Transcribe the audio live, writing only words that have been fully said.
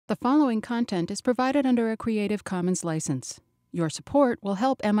The following content is provided under a Creative Commons license. Your support will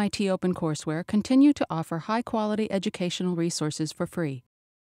help MIT OpenCourseware continue to offer high-quality educational resources for free.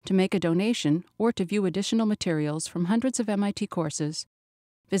 To make a donation or to view additional materials from hundreds of MIT courses,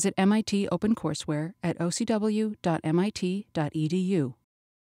 visit MIT OpenCourseware at ocw.mit.edu.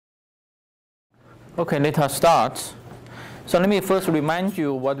 Okay, let us start. So let me first remind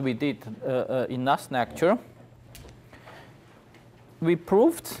you what we did in last lecture. We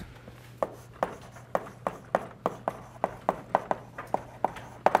proved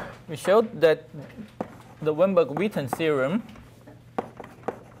we showed that the Weinberg-Witten theorem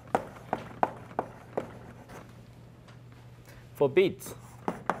forbids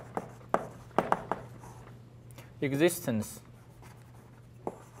existence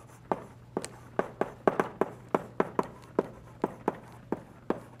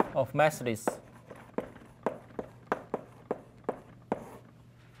of massless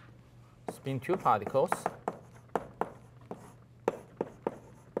spin 2 particles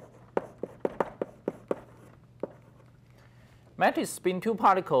massless spin 2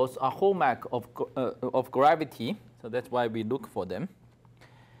 particles are hallmark of gravity, so that's why we look for them.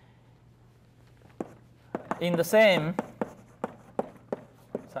 In the same,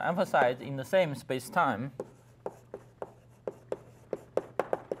 so emphasize in the same space-time,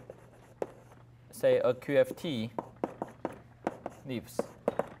 say a QFT lives.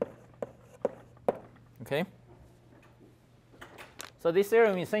 Okay? So this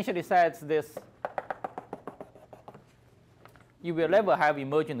theorem essentially says this: you will never have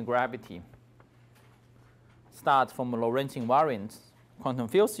emergent gravity. Start from a Lorentz invariant quantum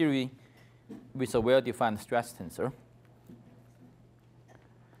field theory with a well-defined stress tensor.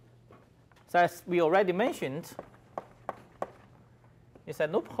 So as we already mentioned, it's a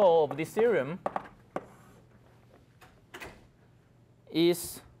loophole of this theorem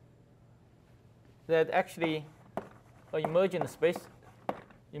is that actually an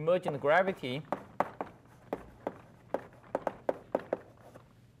emergent gravity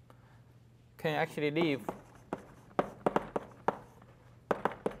can actually live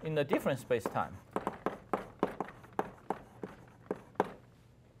in a different space-time.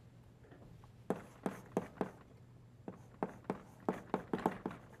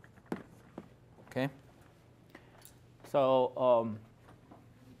 Okay. So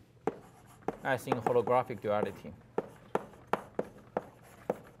as in holographic duality.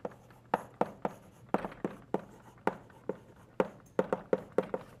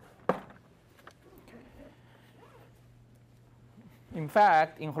 In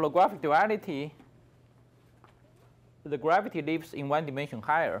fact, in holographic duality, the gravity lives in one dimension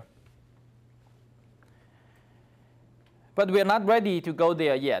higher. But we are not ready to go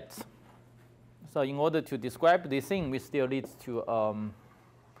there yet. So in order to describe this thing, we still need to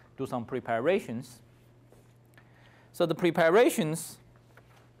do some preparations. So the preparations,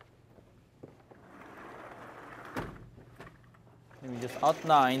 let me just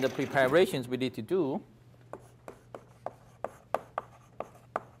outline the preparations we need to do.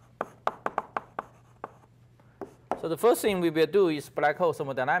 So the first thing we will do is black hole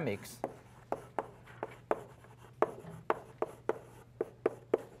thermodynamics.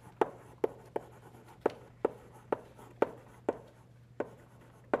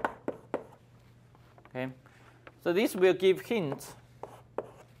 Okay, so this will give hints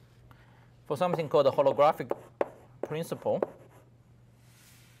for something called the holographic principle.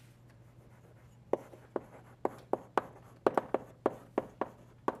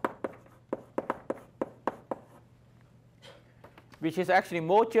 Which is actually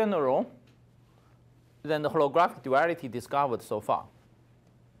more general than the holographic duality discovered so far.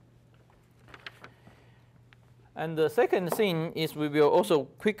 And the second thing is we will also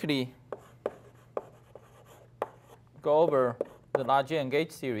quickly go over the Lagrange gauge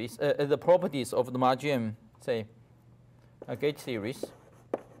series, the properties of the Lagrange, say, gauge series.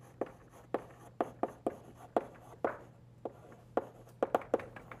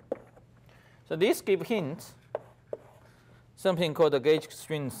 So these give hints, something called the gauge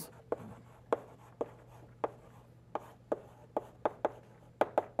strings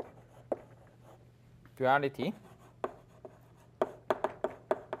duality.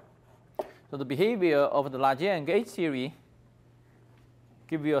 So the behavior of the Lagrange gauge theory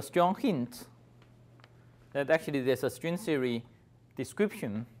gives you a strong hint that actually there's a string theory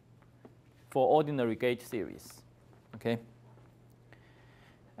description for ordinary gauge series. Okay?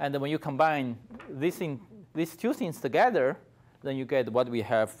 And when you combine these two things together, then you get what we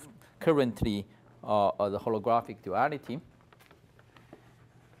have currently, the holographic duality.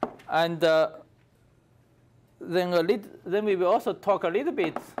 And then we will also talk a little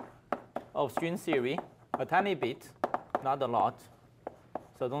bit of string theory, a tiny bit, not a lot.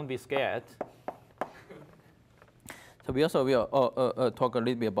 So don't be scared. So we also will talk a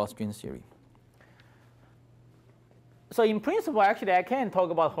little bit about string theory. So in principle, actually, I can talk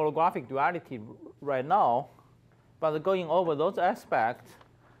about holographic duality right now, but going over those aspects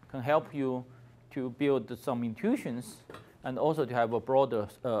can help you to build some intuitions and also to have a broader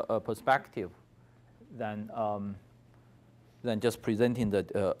perspective than just presenting the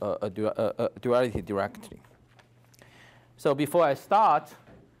duality directly. So before I start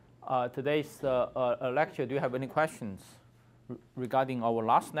today's lecture, do you have any questions regarding our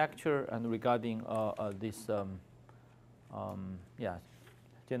last lecture and regarding this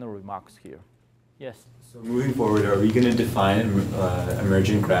general remarks here? Yes? So moving forward, are we going to define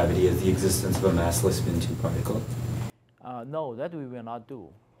emergent gravity as the existence of a massless spin-2 particle? No, that we will not do.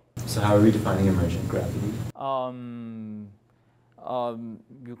 So how are we defining emergent gravity?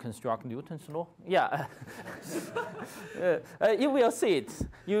 You construct Newton's law. Yeah. You will see it.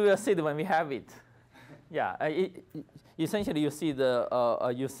 You will see it when we have it. Yeah. Essentially, you see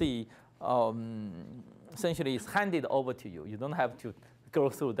essentially it's handed over to you. You don't have to go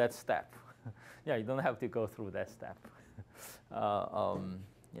through that step. Yeah, you don't have to go through that step.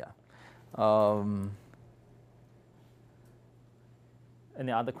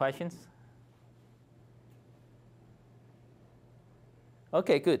 Any other questions?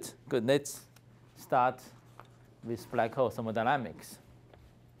 Okay, good. Let's start with black hole thermodynamics.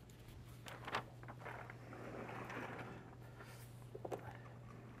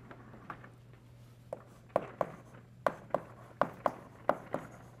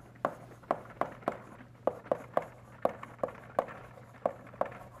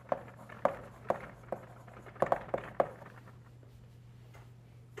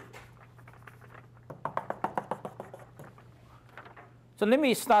 So let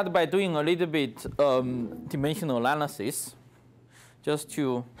me start by doing a little bit dimensional analysis, just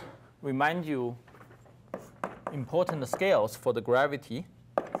to remind you important scales for the gravity.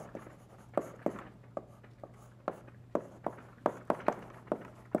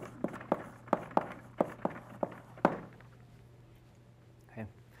 Okay.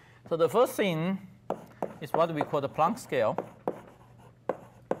 So the first thing is what we call the Planck scale.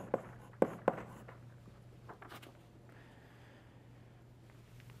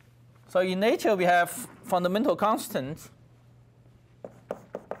 So in nature, we have fundamental constants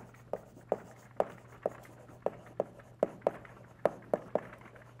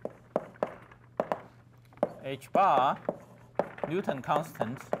h bar, Newton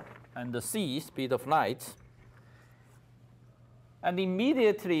constant, and the c, speed of light. And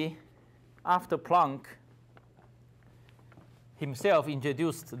immediately after Planck himself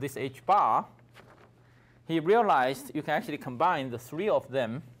introduced this h bar, he realized you can actually combine the three of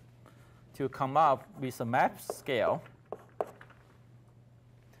them to come up with a map scale,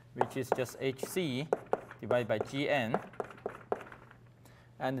 which is just hc divided by gn.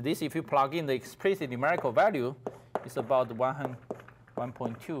 And this, if you plug in the explicit numerical value, is about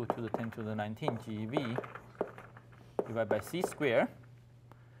 1.2 to the 10 to the 19 GeV divided by c squared.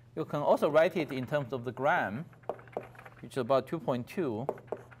 You can also write it in terms of the gram, which is about 2.2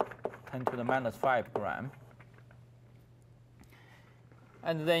 10 to the minus 5 gram.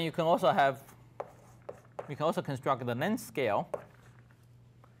 And then you can also construct the length scale,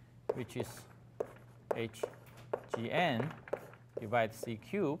 which is hgn divided c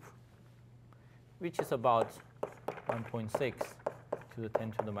cubed, which is about 1.6 to the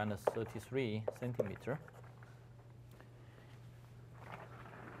 10 to the minus 33 centimeter.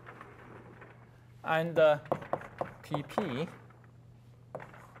 And pp,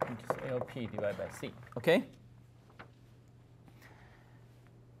 which is lp divided by c. Okay.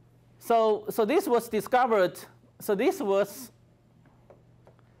 So this was discovered. So this was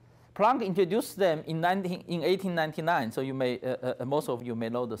Planck introduced them in 1899. So you may most of you may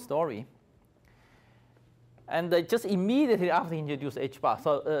know the story. And just immediately after he introduced h bar,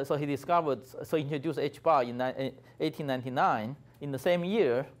 so he introduced h bar in 1899. In the same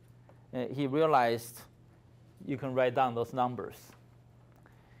year, he realized you can write down those numbers.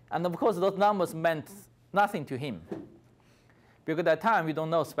 And of course, those numbers meant nothing to him. Because at that time, we don't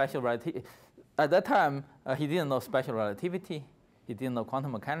know special relativity. At that time, he didn't know special relativity. He didn't know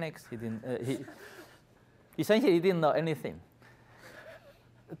quantum mechanics. Essentially, he didn't know anything.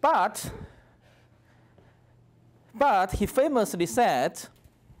 But he famously said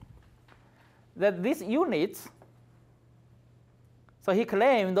that these units, so he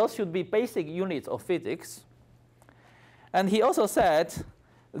claimed those should be basic units of physics. And he also said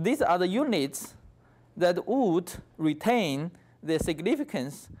these are the units that would retain their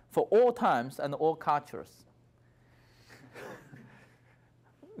significance for all times and all cultures.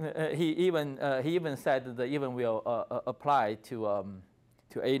 He even said that even will apply to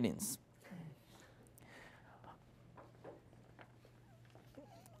aliens.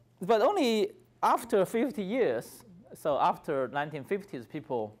 But only after 50 years, so after 1950s,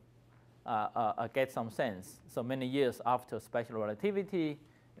 people get some sense. So many years after special relativity,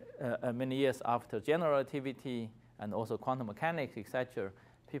 many years after general relativity, and also quantum mechanics, etc.,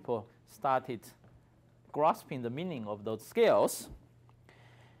 people started grasping the meaning of those scales.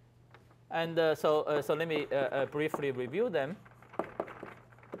 And so let me briefly review them.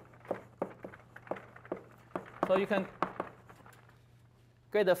 So you can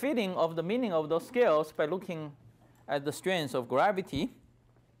get a feeling of the meaning of those scales by looking at the strength of gravity.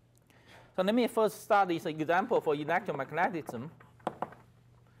 So let me first start this example for electromagnetism,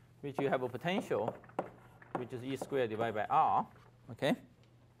 which you have a potential, which is E squared divided by R. Okay.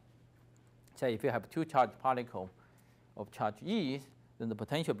 So if you have two charged particles of charge E, then the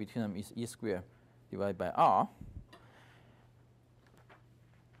potential between them is E squared divided by R.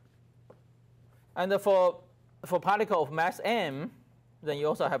 And for particle of mass m, then you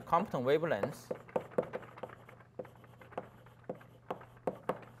also have competent wavelengths.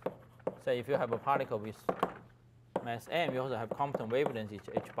 So if you have a particle with mass m, you also have competent wavelengths, which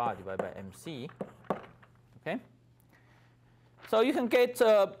h bar divided by mc. Okay. So you can get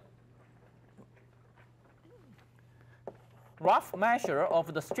a rough measure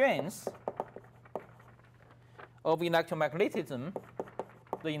of the strength of electromagnetism,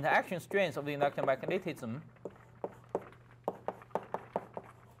 the interaction strength of the electromagnetism,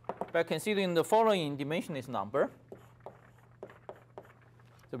 by considering the following dimensionless number,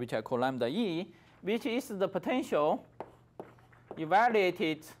 so which I call lambda e, which is the potential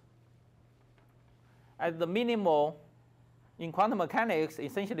evaluated at the minimal. In quantum mechanics,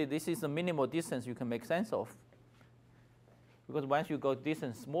 essentially this is the minimal distance you can make sense of. Because once you go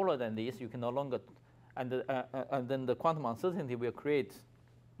distance smaller than this, you can no longer, and then the quantum uncertainty will create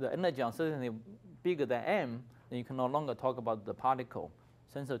the energy uncertainty bigger than m, then you can no longer talk about the particle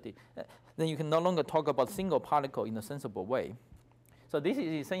sensitivity. Then you can no longer talk about single particle in a sensible way. So this is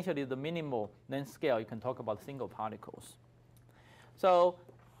essentially the minimal length scale you can talk about single particles. So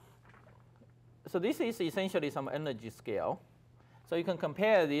this is essentially some energy scale. So you can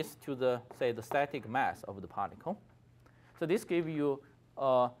compare this to the, say, the static mass of the particle. So this gives you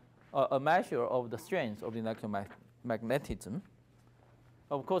a measure of the strength of the electromagnetism.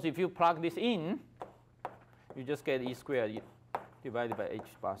 Of course, if you plug this in, you just get E squared divided by h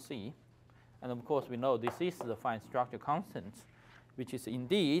bar c. And of course, we know this is the fine structure constant, which is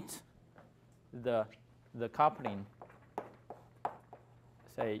indeed the coupling.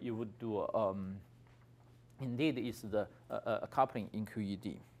 Say you would do indeed is the coupling in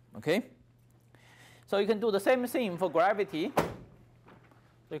QED. Okay. So you can do the same thing for gravity.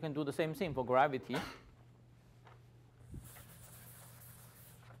 So you can do the same thing for gravity.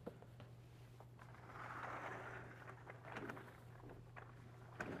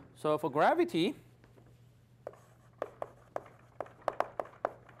 So for gravity,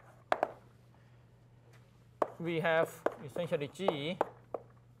 we have essentially G,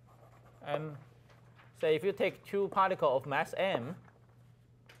 and say if you take two particles of mass m,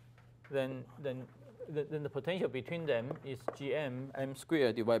 then the potential between them is Gm m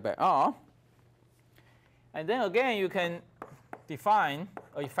squared divided by R. And then again, you can define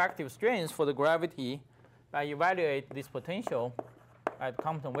an effective strength for the gravity by evaluate this potential at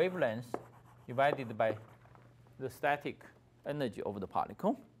competent wavelengths divided by the static energy of the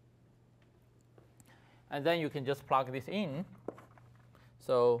particle. And then you can just plug this in.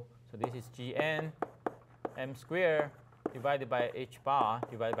 So this is Gn m squared divided by h bar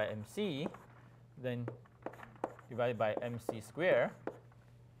divided by mc, then divided by mc squared.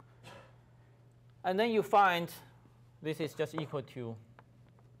 And then you find this is just equal to,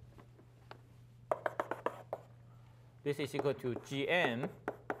 this is equal to Gn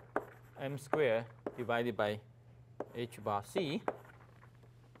m squared divided by h bar c.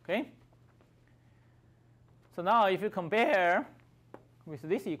 Okay? So now if you compare with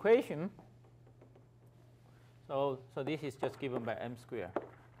this equation, so this is just given by m squared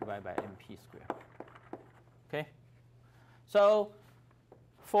divided by mp squared. Okay? So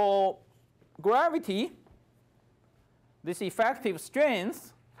for gravity, this effective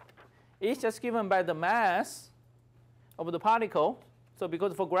strength is just given by the mass of the particle. So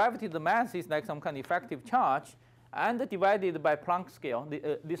because for gravity, the mass is like some kind of effective charge, and divided by Planck scale,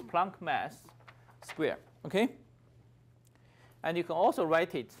 this Planck mass square. Okay? And you can also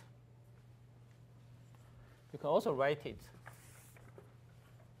write it you can also write it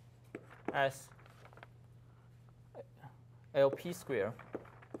as LP square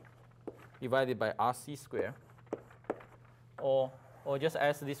divided by RC square, or just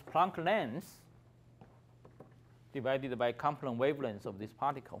as this Planck length divided by component wavelength of this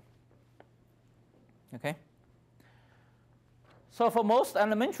particle. Okay. So for most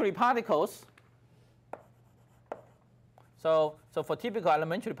elementary particles, so for typical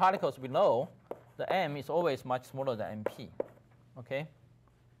elementary particles, we know the m is always much smaller than mp. Okay.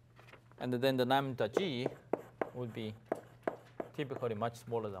 And then the lambda g would be typically much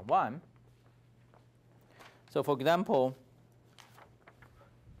smaller than 1. So for example,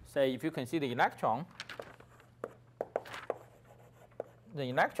 say if you consider electron, the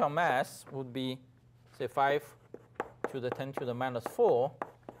electron mass would be, say, 5 to the 10 to the minus 4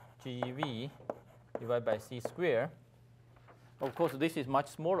 GeV divided by c squared. Of course, this is much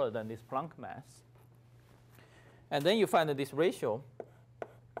smaller than this Planck mass. And then you find this ratio.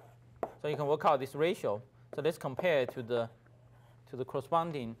 So you can work out this ratio. So let's compare to the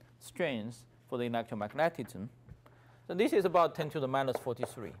corresponding strains for the electromagnetism. So this is about 10 to the minus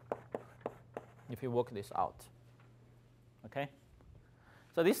 43 if you work this out. Okay?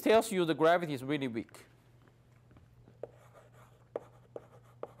 So this tells you the gravity is really weak.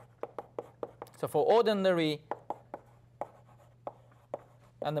 So for ordinary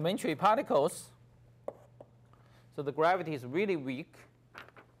elementary particles, so the gravity is really weak.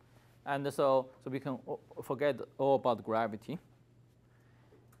 And so we can forget all about gravity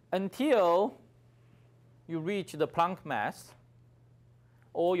until you reach the Planck mass,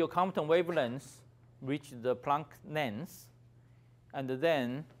 or your component wavelengths reach the Planck length, and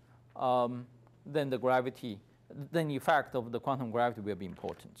then the gravity, then the effect of the quantum gravity will be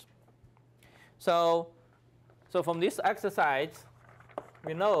important. So from this exercise,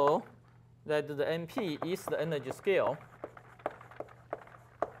 we know that the NP is the energy scale.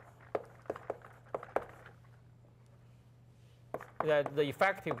 That the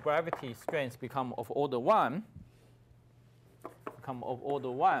effective gravity strengths become of order 1,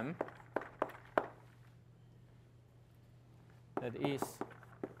 that is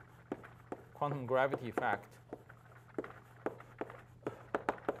quantum gravity effect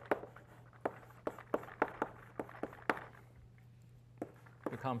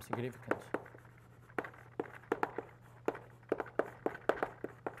becomes significant.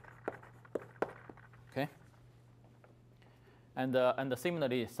 Okay. And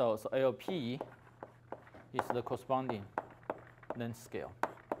similarly, so LP is the corresponding length scale.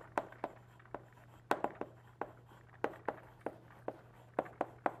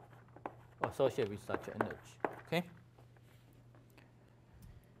 Associated with such energy. Okay.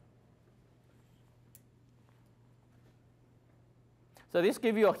 So this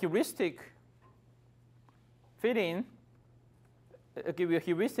gives you a heuristic feeling, give you a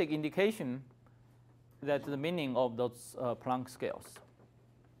heuristic indication that the meaning of those Planck scales.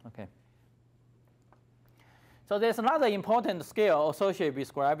 Okay. So there's another important scale associated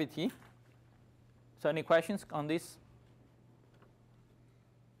with gravity. So any questions on this?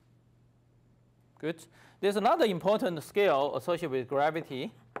 Good. There's another important scale associated with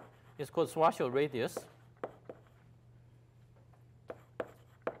gravity. It's called Schwarzschild radius.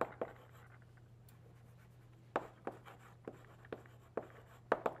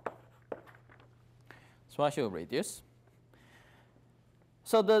 Schwarzschild radius.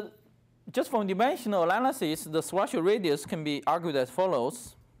 So just from dimensional analysis, the Schwarzschild radius can be argued as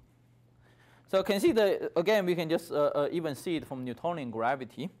follows. So consider, again, we can just even see it from Newtonian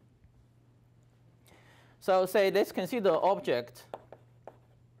gravity. So say let's consider an object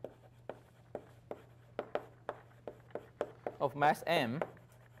of mass m.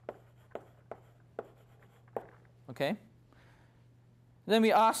 Okay. Then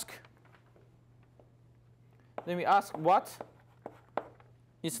we ask what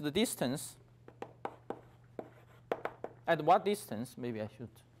is the distance? At what distance? Maybe I should.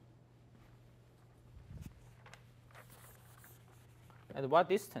 At what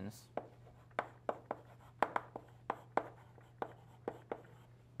distance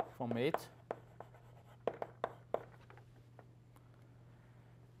from it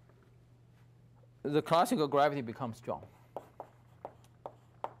the classical gravity becomes strong?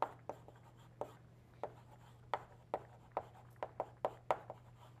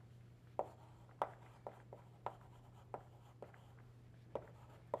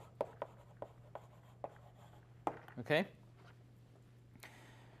 Okay.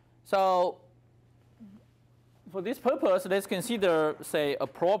 So for this purpose, let's consider, say, a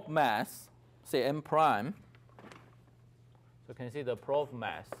probe mass, say m prime. So consider probe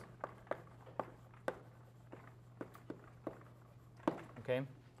mass Okay,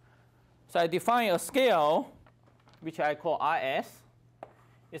 so I define a scale which I call Rs.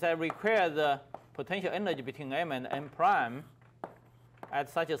 Is I require the potential energy between m and m prime at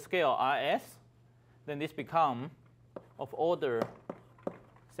such a scale Rs. Then this becomes of order,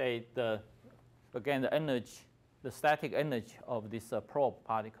 say the energy, the static energy of this probe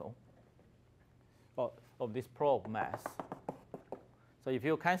particle, or of this probe mass. So if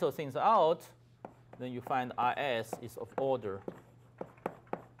you cancel things out, then you find Rs is of order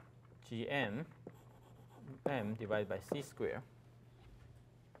Gm m divided by c squared.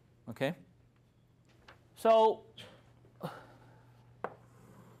 Okay. So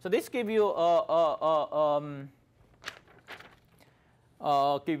this gives you a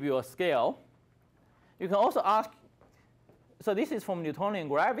scale. You can also ask. So this is from Newtonian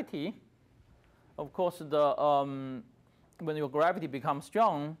gravity. Of course, when your gravity becomes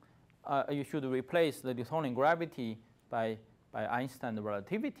strong, you should replace the Newtonian gravity by Einstein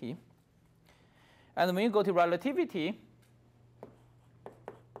relativity. And when you go to relativity,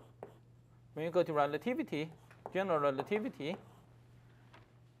 general relativity,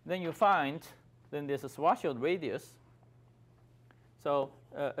 then you find there's a Schwarzschild radius. So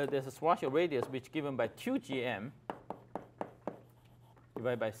there's a Schwarzschild radius which is given by 2gm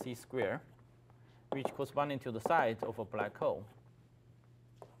divided by c squared, which corresponding to the size of a black hole.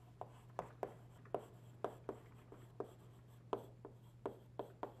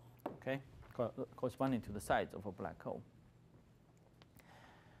 Okay, corresponding to the size of a black hole.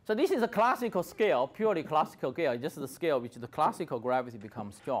 So this is a classical scale, purely classical scale. This is the scale which the classical gravity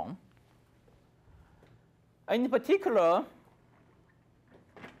becomes strong. In particular,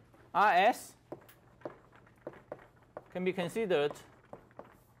 Rs can be considered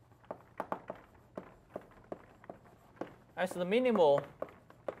as the minimal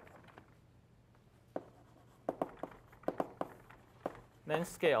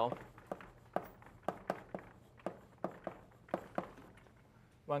length scale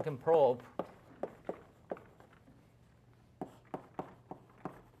one can probe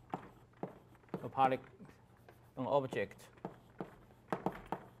an object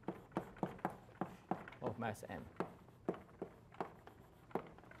of mass m.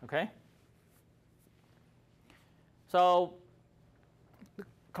 Okay? So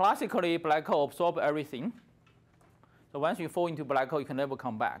classically, black hole absorb everything. So once you fall into black hole, you can never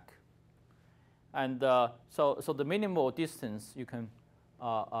come back. And so the minimal distance you can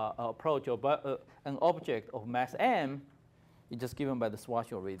approach an object of mass m is just given by the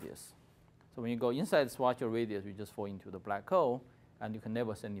Schwarzschild radius. So when you go inside the Schwarzschild radius, you just fall into the black hole, and you can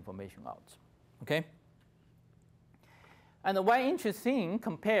never send information out. Okay? And one interesting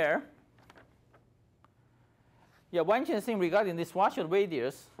thing regarding this Schwarzschild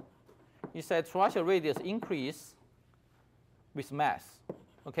radius is that Schwarzschild radius increase with mass.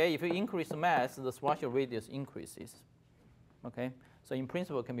 Okay, if you increase the mass, the Schwarzschild radius increases. Okay, so in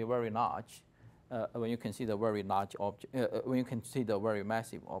principle, it can be very large when you consider very large object. When you consider a very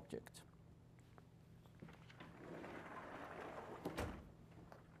massive object.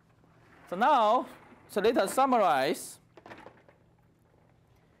 So now, let us summarize.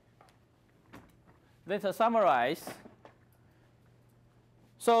 Let us summarize.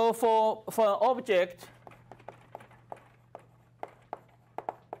 So for an object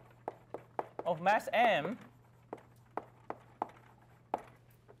of mass m,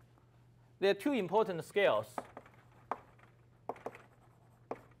 there are two important scales.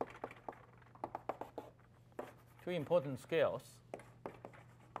 Two important scales.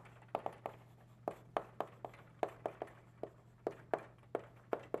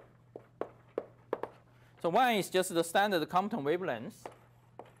 So one is just the standard Compton wavelength.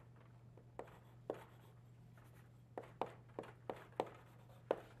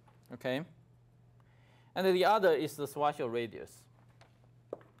 Okay. And then the other is the Schwarzschild radius.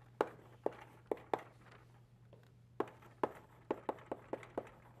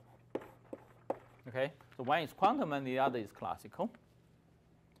 Okay. So one is quantum and the other is classical.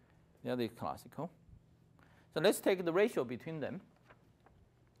 The other is classical. So let's take the ratio between them.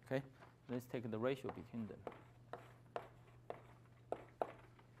 Okay. Let's take the ratio between them.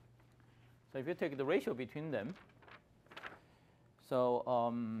 So if you take the ratio between them, so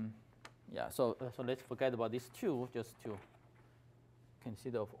so let's forget about these two, just to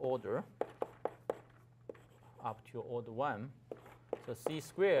consider of order up to order 1. So c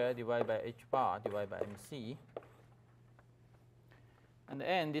squared divided by h bar divided by mc. And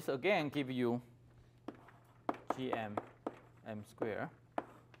then this again gives you gm m squared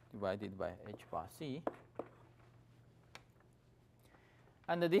divided by h bar c.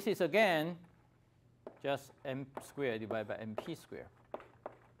 And this is again just m squared divided by mp squared.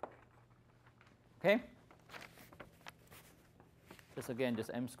 Okay? Just again, just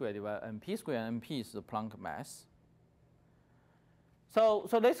m squared divided by mp squared, and mp is the Planck mass. So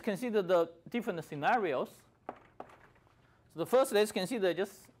let's consider the different scenarios. So the first, let's consider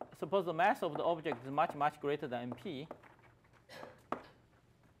just suppose the mass of the object is much, much greater than mp.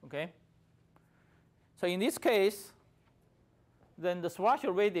 Okay? So in this case, then the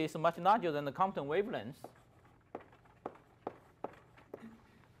Schwarzschild radius is much larger than the Compton wavelength.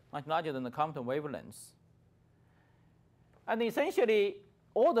 Much larger than the Compton wavelength. And essentially,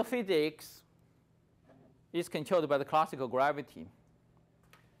 all the physics is controlled by the classical gravity,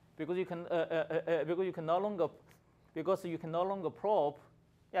 because you can no longer probe.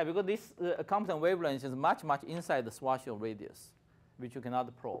 Yeah, because this Compton wavelength is much, much inside the Schwarzschild radius, which you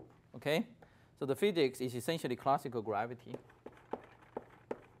cannot probe. Okay, so the physics is essentially classical gravity.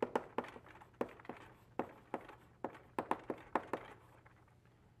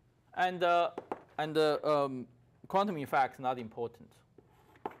 And the quantum effect is not important.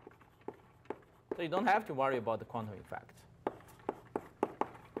 So you don't have to worry about the quantum effect.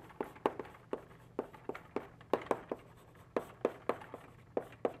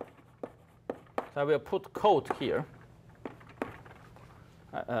 So I will put code here.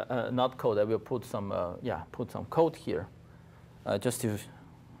 Not code. I will put some put some code here, just to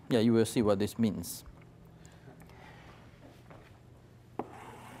you will see what this means.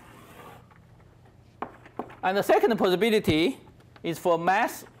 And the second possibility is for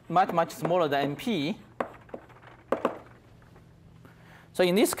mass much, much smaller than mp. So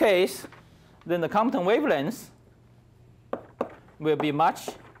in this case, then the Compton wavelength will be much,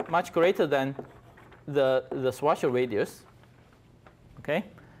 much greater than the Schwarzschild radius. Okay?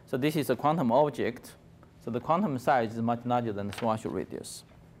 So this is a quantum object. So the quantum size is much larger than the Schwarzschild radius.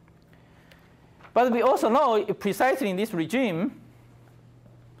 But we also know precisely in this regime,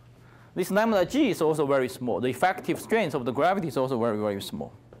 this lambda g is also very small. The effective strength of the gravity is also very, very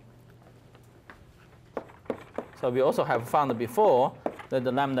small. So we also have found before that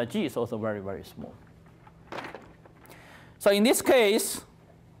the lambda g is also very, very small. So in this case,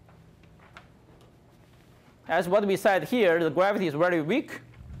 as what we said here, the gravity is very weak.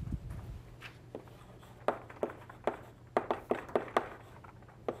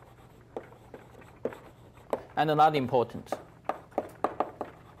 And not important.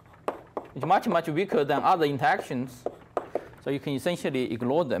 It's much, much weaker than other interactions, so you can essentially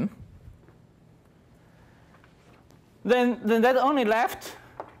ignore them. Then that only left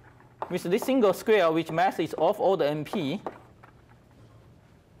with this single square, which mass is of order mp.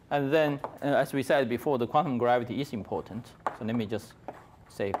 And then, as we said before, the quantum gravity is important. So let me just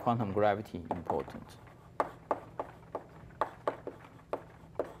say quantum gravity important.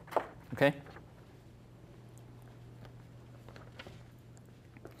 Okay?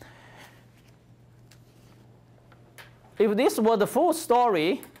 If this were the full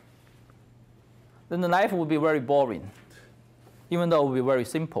story, then the life would be very boring, even though it would be very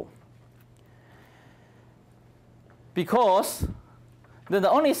simple. Because then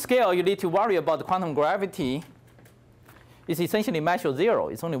the only scale you need to worry about the quantum gravity is essentially measure zero.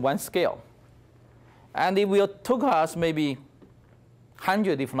 It's only one scale. And it will took us maybe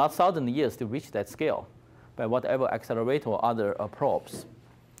 100, if not 1,000 years to reach that scale by whatever accelerator or other probes.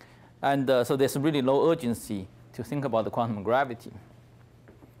 And so there's really low urgency to think about the quantum gravity,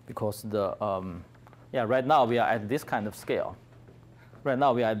 because right now we are at this kind of scale. Right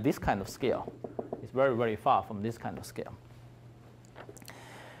now we are at this kind of scale. It's very, very far from this kind of scale.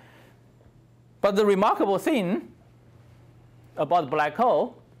 But the remarkable thing about black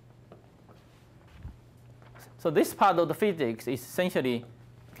hole, so this part of the physics is essentially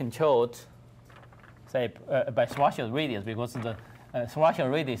controlled, say, by Schwarzschild radius, because the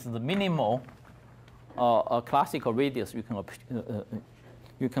Schwarzschild radius is the minimal classical radius you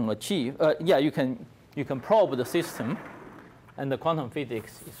can achieve. You can probe the system, and the quantum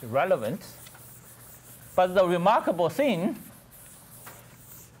physics is relevant. But the remarkable thing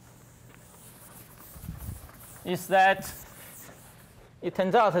is that it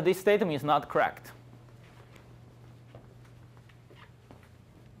turns out that this statement is not correct.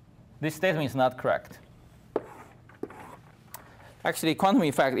 This statement is not correct. Actually, quantum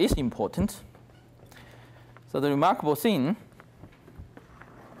effect is important. So the remarkable thing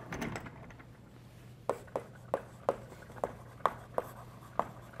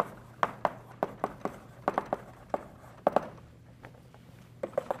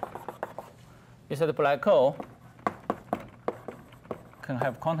is that the black hole can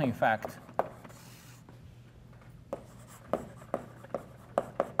have quantum effect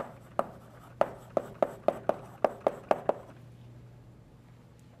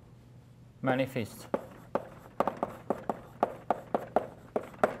manifest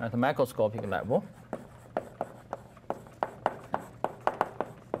at the macroscopic level.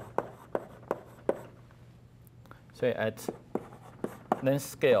 Say at length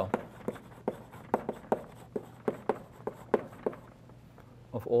scale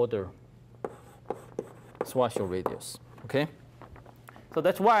of order Schwarzschild radius. Okay? So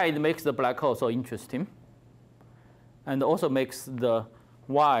that's why it makes the black hole so interesting. And also makes the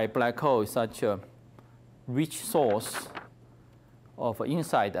why black hole is such a rich source of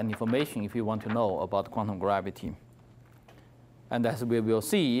insight and information if you want to know about quantum gravity. And as we will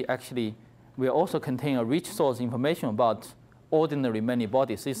see, actually, we also contain a rich source of information about ordinary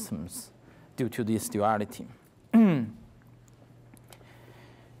many-body systems due to this duality.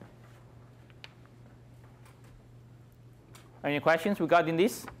 Any questions regarding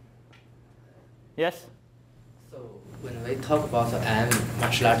this? Yes? So when we talk about M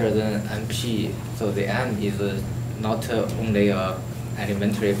much larger than MP, so the M is not only an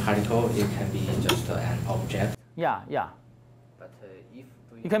elementary particle, it can be just an object. Yeah, yeah. But if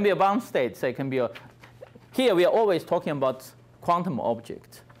It can be a bound state. So it can be a. Here we are always talking about quantum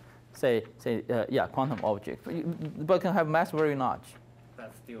object. Yeah, quantum object. But it can have mass very large.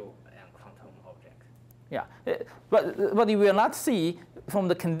 But still a quantum object. Yeah, but you will not see from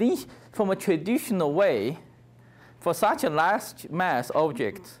the condition, from a traditional way, for such a large mass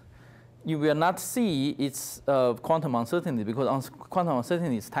object, you will not see its quantum uncertainty because quantum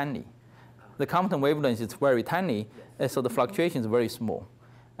uncertainty is tiny. The quantum wavelength is very tiny, and so the fluctuation is very small.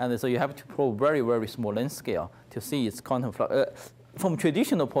 And so you have to probe very, very small length scale to see its quantum from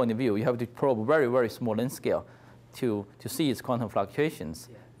traditional point of view, you have to probe very, very small length scale to see its quantum fluctuations.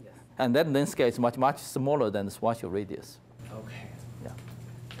 Yeah, yes. And that length scale is much, much smaller than the Schwarzschild radius. Okay. Yeah.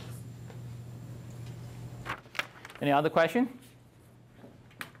 Any other question?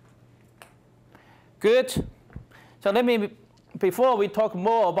 Good. So let me, before we talk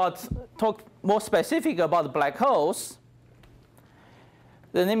more specific about black holes,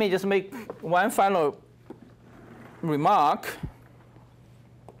 then let me just make one final remark.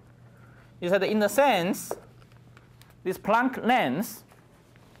 Is that in a sense, this Planck length,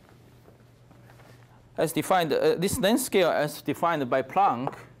 as defined, this length scale as defined by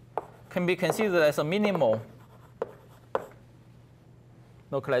Planck, can be considered as a minimal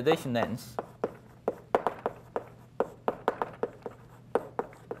localization length.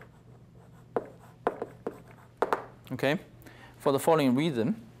 Okay, for the following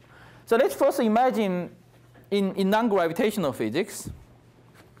reason. So let's first imagine in non-gravitational physics,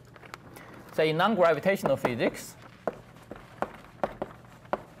 say in non-gravitational physics,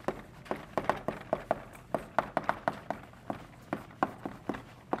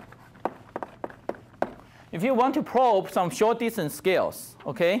 if you want to probe some short distance scales,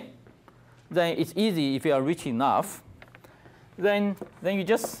 okay, then it's easy if you are rich enough. Then you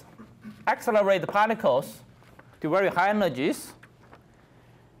just accelerate the particles to very high energies,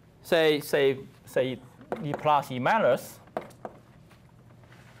 say E plus E minus,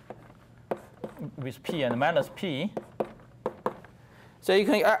 with P and minus P. So you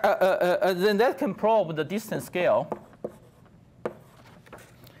can then that can probe the distance scale.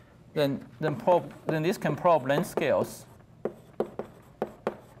 Then this can probe length scales,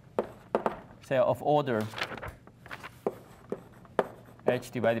 say of order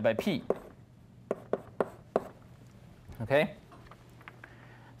h divided by p. Okay.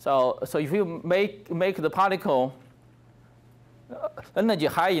 So if you make the particle energy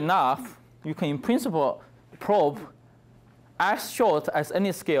high enough, you can in principle probe as short as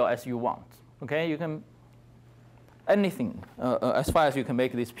any scale as you want. Okay, you can anything as far as you can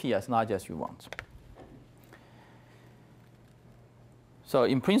make this p as large as you want. So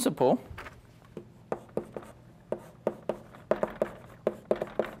in principle,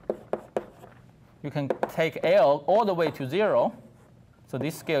 you can take L all the way to 0. So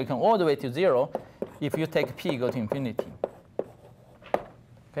this scale can all the way to 0 if you take p go to infinity.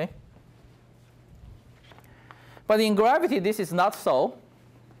 Okay. But in gravity, this is not so.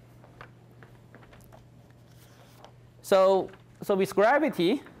 So with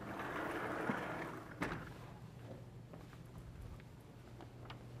gravity,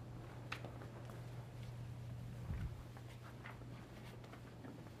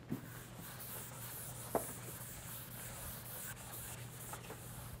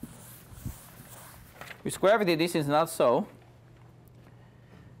 this is not so.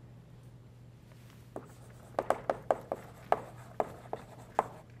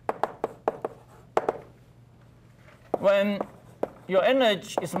 When your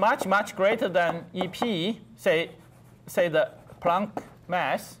energy is much, much greater than EP, say the Planck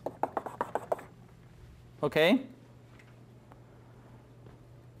mass, Okay.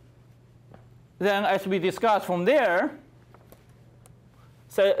 Then, as we discussed from there,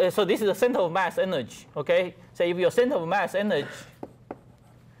 so this is the center of mass energy. Okay. So if your center of mass energy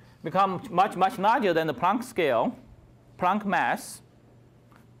becomes much larger than the Planck scale, Planck mass,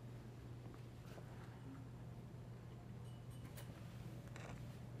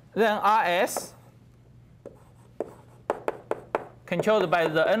 then Rs controlled by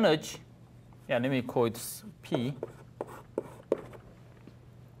the energy. Yeah, let me call it P.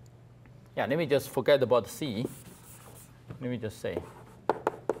 Yeah, let me just forget about C. Let me just say.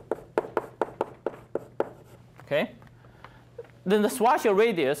 Okay. Then the Schwarzschild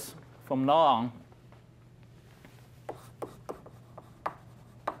radius from now on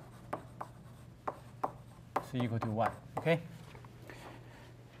is equal to 1. Okay.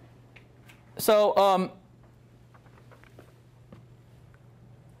 So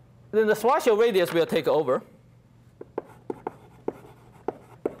then the Schwarzschild radius will take over.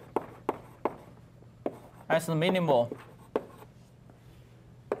 As the minimal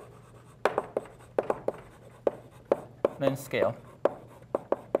length scale.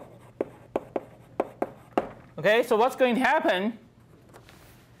 Okay, so what's going to happen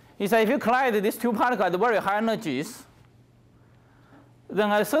is that if you collide these two particles at very high energies,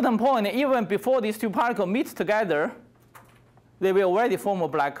 then at a certain point, even before these two particles meet together, they will already form a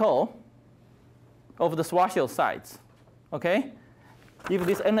black hole of the Schwarzschild size. Okay, if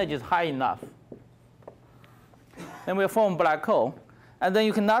this energy is high enough, then we'll form a black hole, and then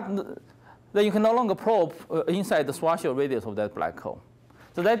you can no longer probe inside the Schwarzschild radius of that black hole.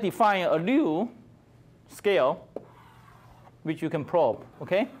 So that defines a new scale which you can probe.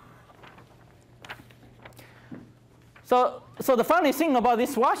 Okay. So the funny thing about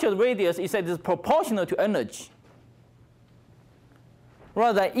this Schwarzschild radius is that it's proportional to energy,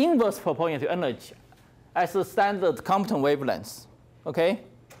 rather than inverse proportional to energy as a standard Compton wavelength. Okay.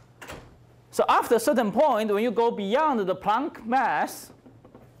 So after a certain point, when you go beyond the Planck mass,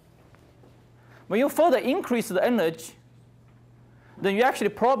 when you further increase the energy, then you actually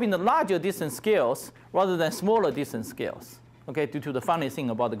probe in the larger distance scales rather than smaller distance scales. Okay, due to the funny thing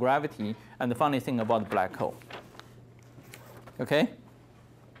about the gravity and the funny thing about the black hole. Okay,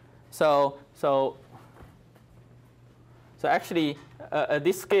 so actually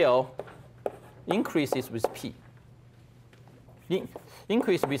this scale increases with P.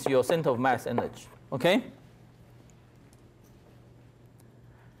 Increase with your center of mass energy. Okay,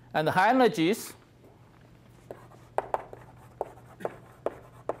 and the high energies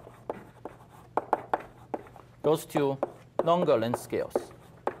goes to longer length scales.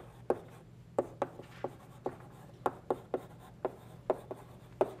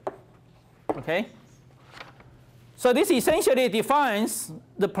 Okay? So this essentially defines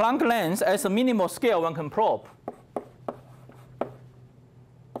the Planck length as a minimal scale one can probe.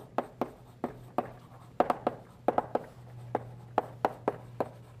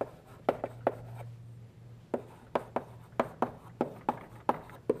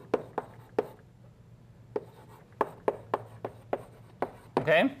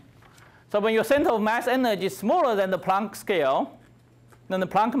 Okay? So when your center of mass energy is smaller than the Planck scale, than the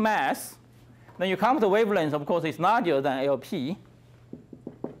Planck mass, then you come to the wavelength, of course, is larger than LP.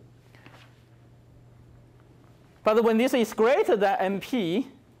 But when this is greater than MP,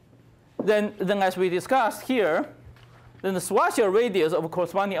 then as we discussed here, then the Schwarzschild radius of a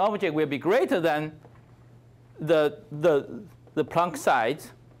corresponding object will be greater than the Planck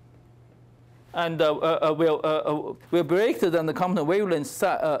size, and will be greater than the Compton wavelength,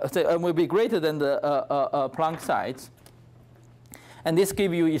 will be greater than the Planck size. And this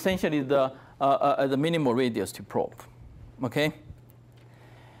gives you essentially the minimal radius to probe. Okay.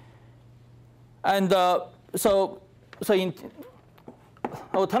 And so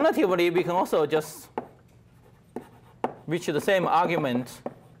alternatively, we can also just reach the same argument.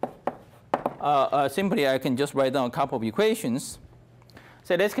 Simply, I can just write down a couple of equations.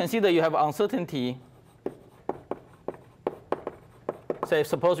 So let's consider you have uncertainty. Say,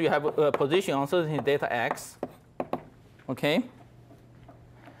 suppose you have a position uncertainty delta x. Okay.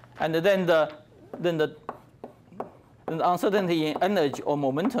 And then the uncertainty in energy or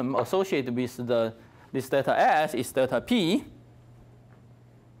momentum associated with this delta S is delta P.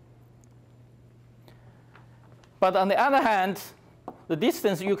 But on the other hand, the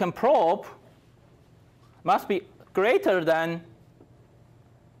distance you can probe must be greater than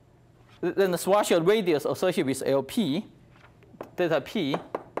the Schwarzschild radius associated with LP, delta P.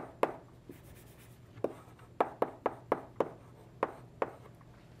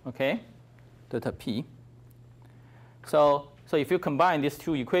 Okay, delta P. So if you combine these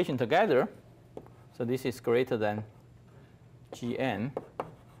two equations together, So this is greater than Gn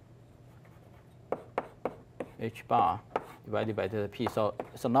h bar divided by delta p. So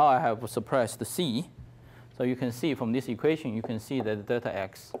now I have suppressed the c. So you can see from this equation, you can see that delta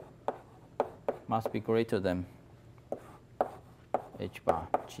x must be greater than h bar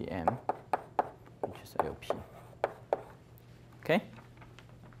Gm, which is LP. Okay?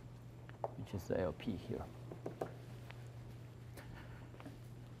 Which is the LP here.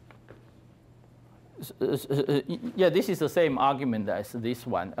 Yeah, this is the same argument as this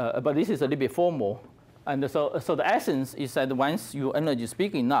one, but this is a little bit formal. And so the essence is that once your energy is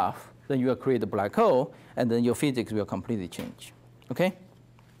big enough, then you will create a black hole, and then your physics will completely change. Okay?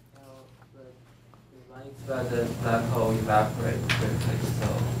 But the black hole evaporate quickly, so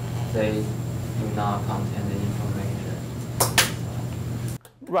they do not contain the information.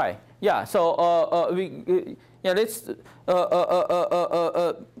 Right. Yeah. So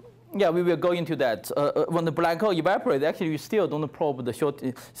we will go into that. When the black hole evaporates, actually you still don't probe the short.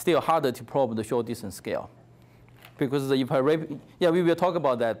 Still harder to probe the short distance scale, because the we will talk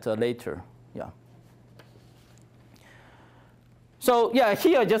about that later. Yeah. So yeah,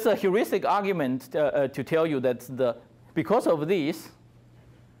 here just a heuristic argument to tell you that because of this,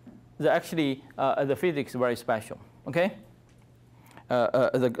 the physics is very special. Okay.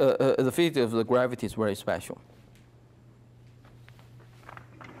 The physics of the gravity is very special.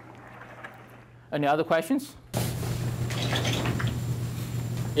 Any other questions?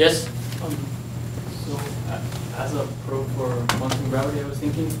 Yes. So as a probe for quantum gravity, I was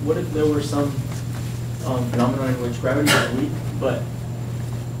thinking, what if there were some phenomenon in which gravity is weak,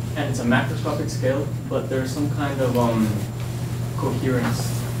 and it's a macroscopic scale, but there's some kind of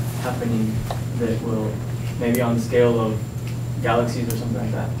coherence happening that will, maybe on the scale of galaxies or something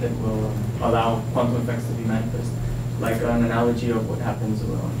like that, that will allow quantum effects to be manifest, like an analogy of what happens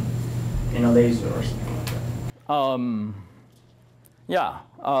in a laser or something like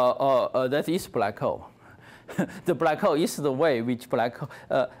that. That is black hole. The black hole is the way which black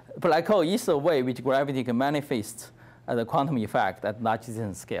hole is the way which gravity can manifest the quantum effect at large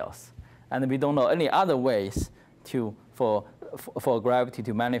distance scales, and we don't know any other ways for gravity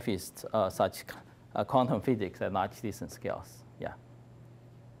to manifest such quantum physics at large distance scales. Yeah.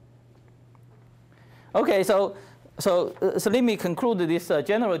 Okay, so let me conclude this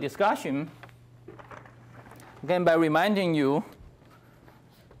general discussion again by reminding you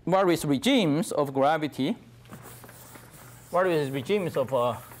various regimes of gravity, various regimes of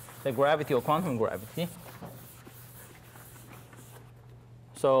the gravity or quantum gravity.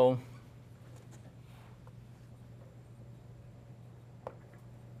 So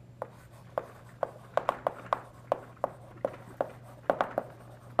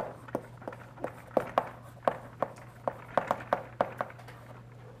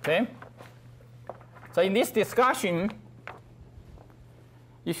okay. So in this discussion,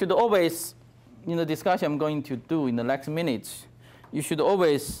 you should always, in the discussion I'm going to do in the next minutes, you should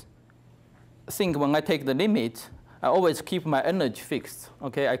always think when I take the limit, I always keep my energy fixed.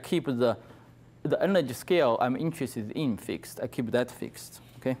 Okay, I keep the energy scale I'm interested in fixed. I keep that fixed.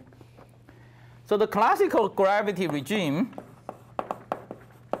 Okay. So the classical gravity regime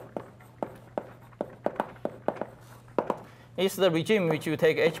is the regime which you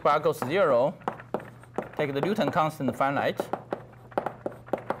take h bar goes 0, take the Newton constant finite.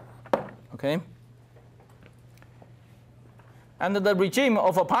 Okay. And the regime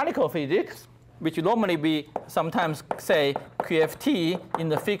of a particle physics, which normally we sometimes say QFT in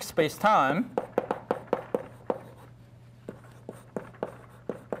the fixed space-time,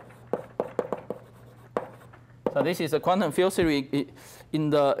 so this is a quantum field theory in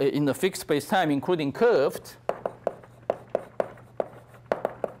the fixed space-time, including curved.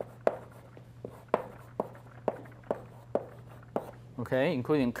 Okay,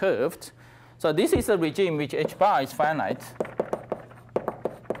 including curved. So this is a regime which h bar is finite,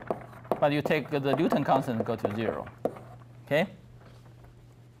 but you take the Newton constant and go to 0. Okay.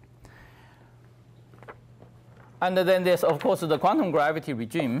 And then there's of course the quantum gravity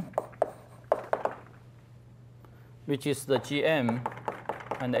regime, which is the Gm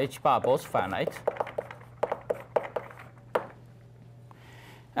and the h bar both finite.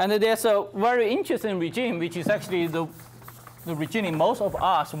 And there's a very interesting regime, which is actually the regime most of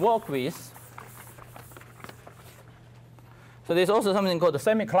us work with. So there's also something called the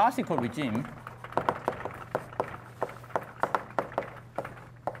semi-classical regime.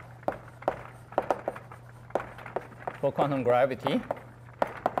 For quantum gravity.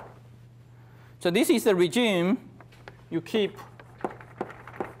 So this is the regime you keep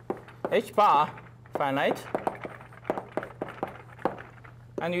h bar finite,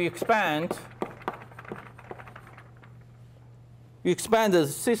 and you expand you expand the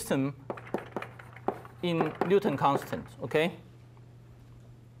system in Newton constant, okay?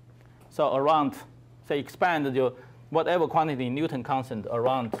 So around, say, expand your whatever quantity in Newton constant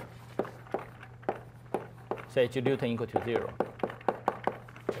around, say, G Newton equal to 0.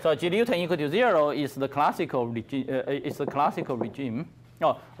 So G Newton equal to 0 is the classical regime. Is the classical regime.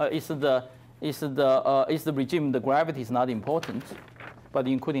 No, is the regime. The gravity is not important, but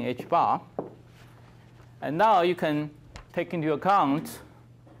including h bar. And now you can take into account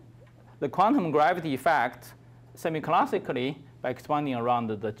the quantum gravity effect semi-classically by expanding around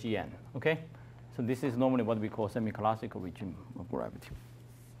the Gn. Okay, so this is normally what we call semi-classical regime of gravity.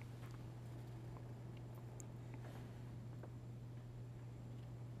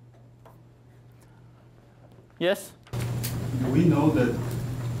 Yes? Do we know that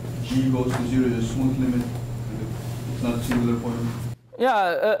G goes to 0 is a smooth limit? It's not a singular point?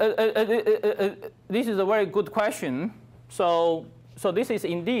 Yeah, this is a very good question. So this is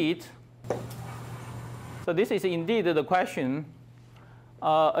indeed the question.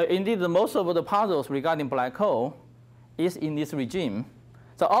 Indeed, most of the puzzles regarding black hole is in this regime.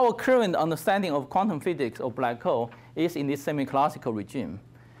 So our current understanding of quantum physics of black hole is in this semi-classical regime.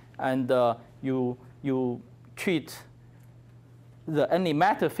 And you treat any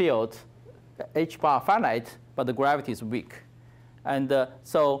matter field h bar finite, but the gravity is weak. And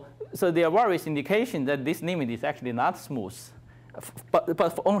so there are various indications that this limit is actually not smooth,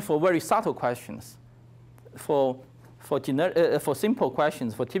 but only for very subtle questions. For simple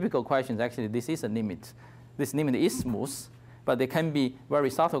questions, for typical questions, actually this is a limit. This limit is smooth, but there can be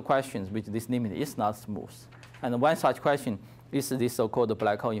very subtle questions which this limit is not smooth. And one such question is this so-called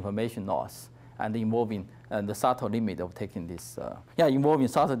black hole information loss, and involving the subtle limit of taking this. Involving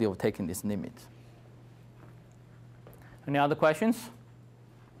subtlety of taking this limit. Any other questions?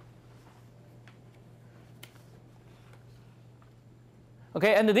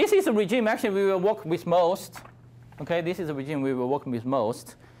 Okay, and this is a regime actually we will work with most. Okay, this is a regime we will work with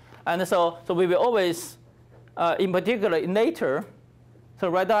most. And so we will always, in particular, later, so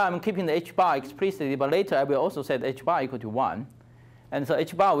right now I'm keeping the h bar explicitly, but later I will also set h bar equal to 1. And so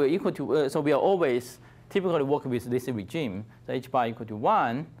h bar will equal to, so we are always typically work with this regime, so h bar equal to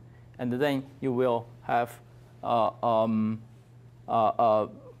 1, and then you will have then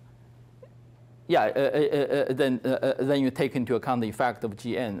you take into account the effect of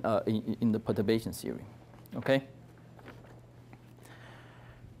Gn in the perturbation theory. Okay.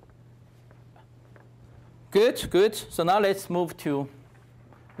 Good. So now let's move to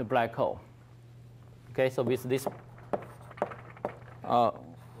the black hole. Okay. So with this,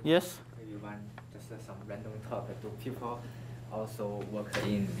 yes. Maybe just some random talk. Do people also work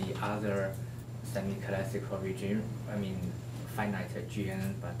in the other semi-classical regime? I mean, finite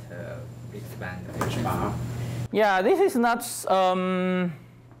Gn, but expand h bar. Yeah, this is not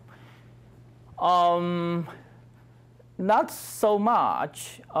not so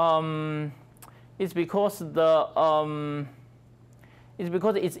much. It's because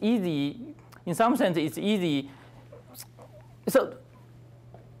it's easy. In some sense, it's easy. So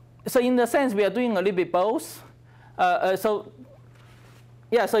in the sense, we are doing a little bit both. So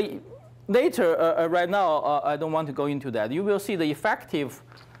later, right now, I don't want to go into that. You will see the effective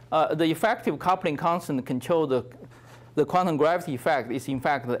coupling constant control the quantum gravity effect is in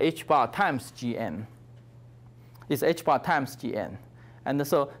fact the h bar times Gn. It's h bar times Gn. And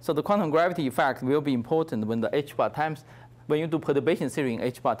so the quantum gravity effect will be important when the h bar times, when you do perturbation theory in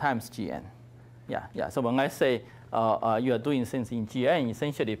h bar times Gn. Yeah. So when I say you are doing things in Gn,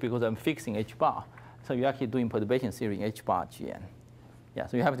 essentially because I'm fixing h bar. So you're actually doing perturbation theory in h bar Gn. Yeah,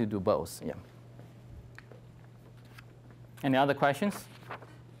 so you have to do both. Yeah. Any other questions?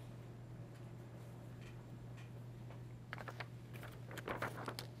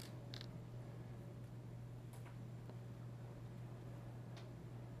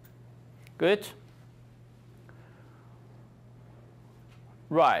 Good.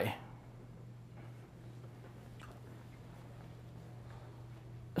 Right.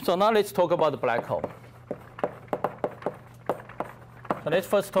 So now let's talk about the black hole. So let's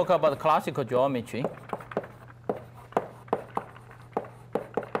first talk about the classical geometry.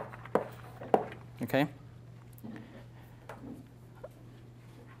 Okay.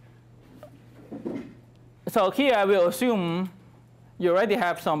 So here I will assume you already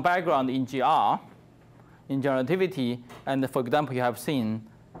have some background in GR, in generativity, and for example, you have seen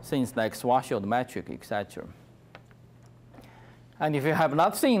things like Schwarzschild metric, etc. And if you have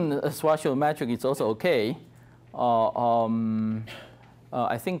not seen a Schwarzschild metric, it's also okay.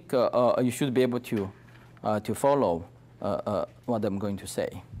 I think you should be able to follow what I'm going to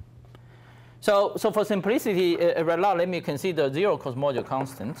say. So for simplicity, right now, let me consider zero cosmological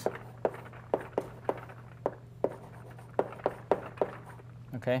constant.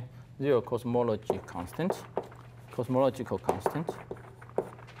 Okay, zero cosmological constant.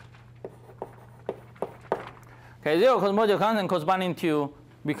 Okay, zero cosmological constant corresponding to,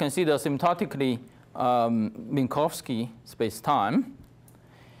 we consider asymptotically Minkowski spacetime.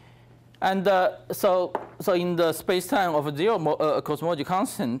 And so in the spacetime of zero cosmological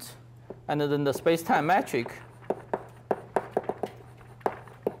constant, and then the spacetime metric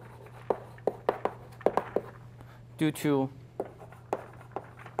due to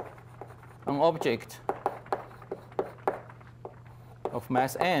an object of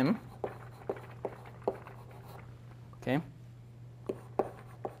mass m, okay,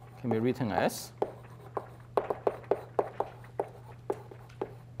 can be written as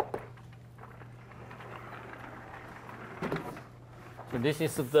so this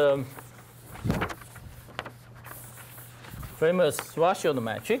is the famous Schwarzschild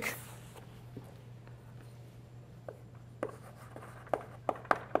metric.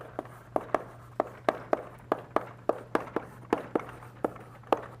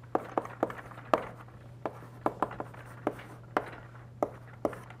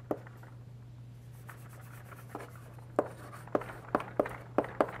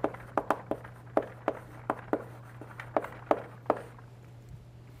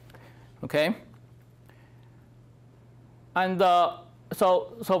 Okay. And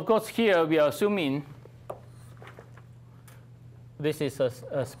so of course here we are assuming this is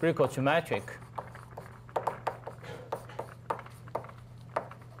a spherical geometric.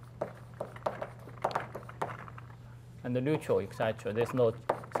 And the neutral, etc. There's no,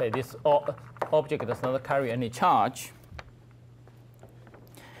 say this object does not carry any charge.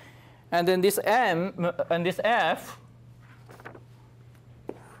 And then this m and this f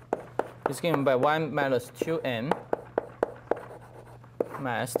is given by 1 minus 2m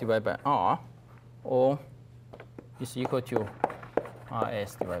mass divided by r, or is equal to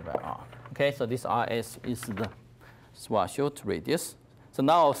rs divided by r. Okay, so this rs is the Schwarzschild radius. So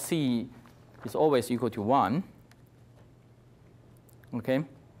now c is always equal to 1. Okay.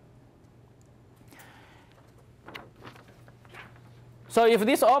 So if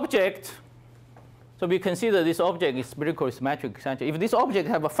this object, so we consider this object is spherical, symmetric, etc. If this object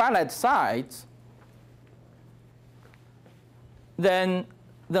have a finite size, then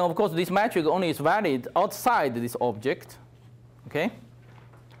of course this metric only is valid outside this object. Okay.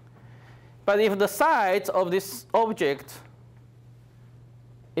 But if the size of this object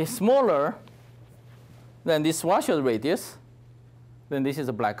is smaller than this Schwarzschild radius, then this is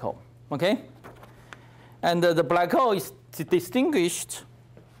a black hole. Okay. And the black hole is distinguished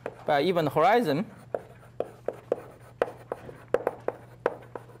by even horizon.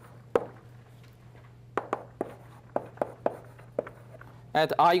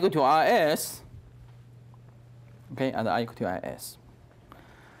 At r equal to rs, okay, at r equal to rs.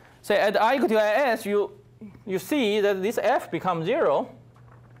 So at r equal to rs, you see that this f becomes 0.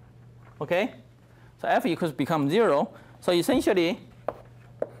 Okay, so f equals becomes 0. So essentially,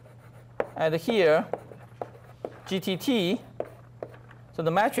 at here, GTT, so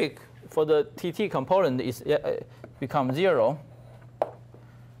the metric for the TT component is becomes 0,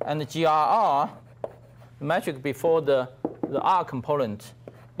 and the GRR, the metric before the R component,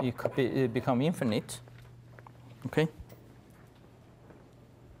 it become infinite. Okay.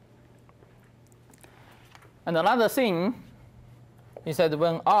 And another thing is that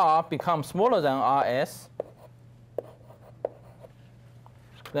when R becomes smaller than RS,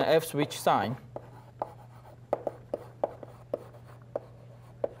 then F switch sign.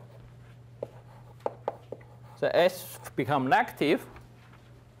 So S become negative.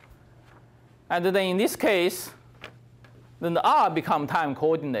 And then in this case, then the R become time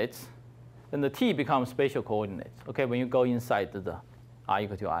coordinates, then the T becomes spatial coordinates. Okay, when you go inside the R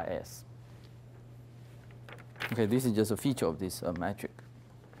equal to RS. Okay, this is just a feature of this metric.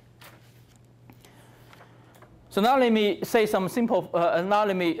 So now let me say some simple. Now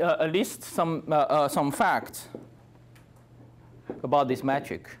let me list some facts about this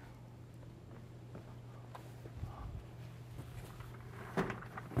metric.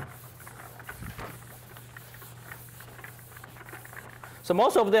 So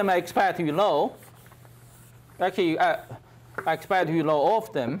most of them I expect you know. Actually, I expect you know all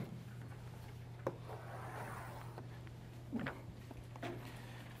of them.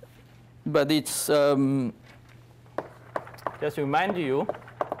 But it's just to remind you,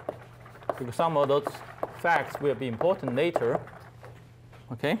 because some of those facts will be important later.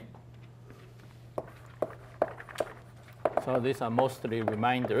 Okay. So these are mostly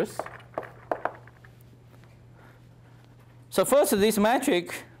reminders. So first, this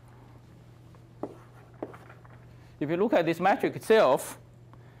metric, if you look at this metric itself,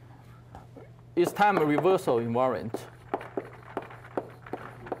 is time reversal invariant.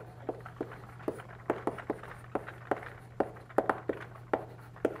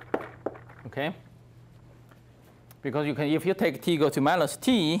 Okay? Because you can, if you take t goes to minus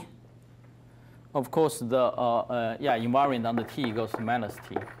t, of course the invariant under t goes to minus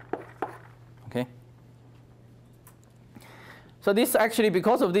t. Okay? So this actually,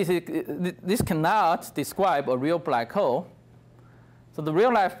 because of this, this cannot describe a real black hole. So the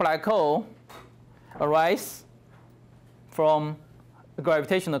real life black hole arises from a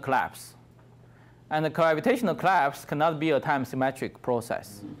gravitational collapse. And the gravitational collapse cannot be a time symmetric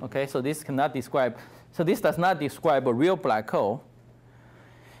process. Okay, so this cannot describe, so this does not describe a real black hole.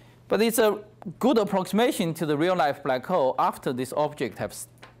 But it's a good approximation to the real life black hole after this object has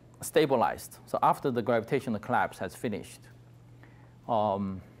stabilized. So after the gravitational collapse has finished.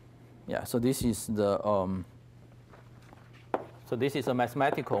 Yeah, so this is the, so this is a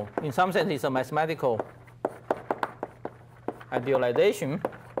mathematical, in some sense it's a mathematical idealization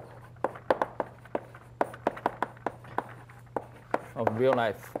of real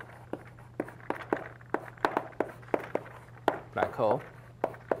life black hole.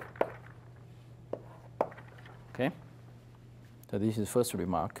 Okay, so this is first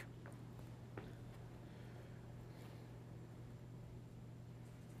remark.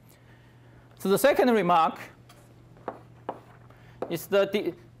 So the second remark is that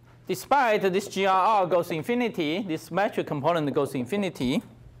despite this GRR goes to infinity, this metric component goes to infinity,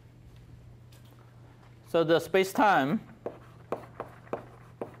 so the space-time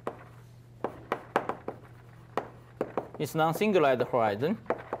is non-singular at the horizon.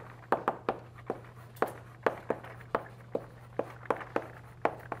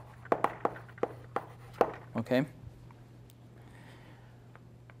 Okay.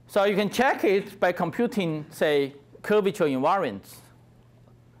 So you can check it by computing, say, curvature invariants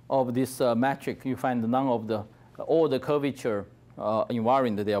of this metric. You find none of the, all the curvature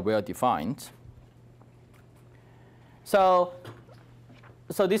invariant, they are well defined. So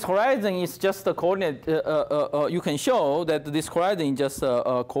this horizon is just a coordinate, you can show that this horizon is just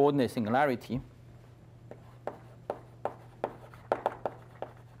a coordinate singularity.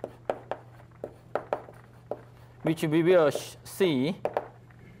 Which we will see.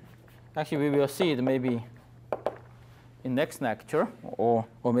 Actually, we will see it maybe in next lecture, or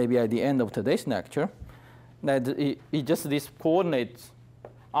maybe at the end of today's lecture, that it just this coordinates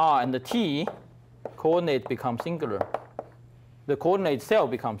r and the t coordinate become singular. The coordinate itself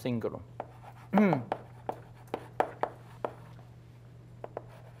becomes singular.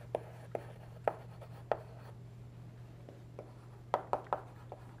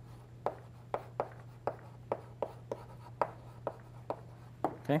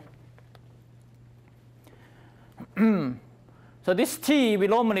 Okay. So this t, we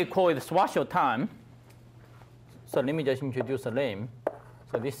normally call it Schwarzschild time. So let me just introduce a name.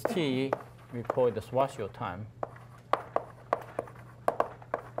 So this t, we call it the Schwarzschild time.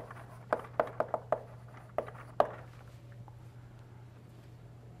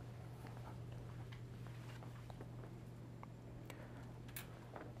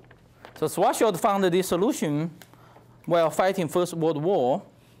 So Schwarzschild found this solution while fighting First World War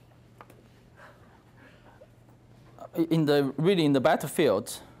really in the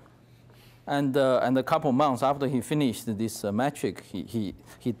battlefield, and a couple months after he finished this metric, he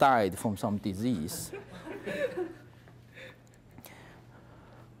died from some disease.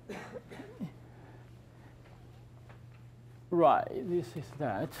 Right, this is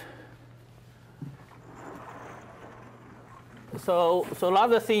that. So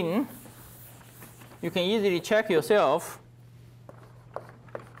another thing, you can easily check yourself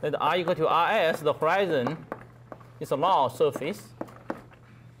that r equal to rs, the horizon, is a null surface.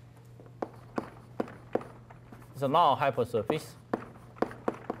 It's a null hypersurface.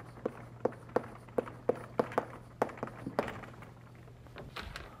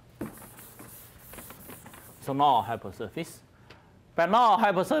 It's a null hypersurface. By null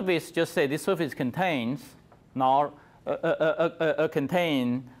hypersurface, just say this surface contains null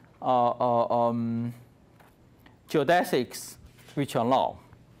geodesics which are null.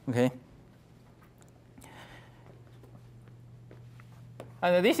 Okay.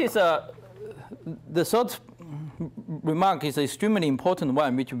 And this is the third remark is an extremely important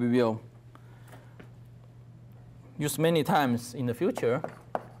one, which we will use many times in the future.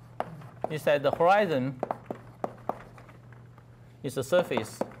 Is that the horizon is the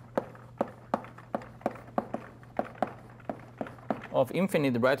surface of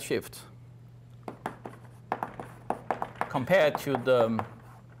infinite redshift compared to the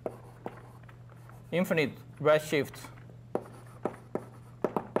infinite redshift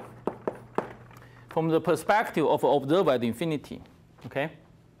from the perspective of an observer at infinity. Okay?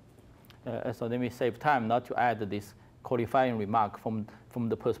 So let me save time not to add this qualifying remark from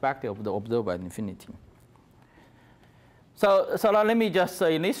the perspective of the observer at infinity. So now let me just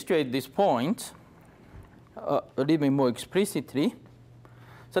illustrate this point a little bit more explicitly.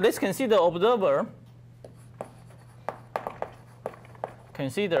 So let's consider observer.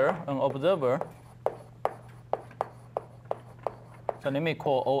 Consider an observer. So let me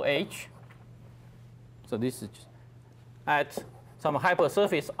call OH. So this is at some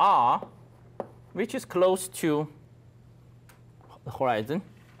hypersurface R, which is close to the horizon.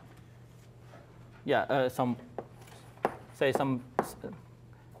 Yeah, at some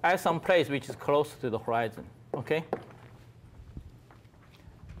place which is close to the horizon. Okay.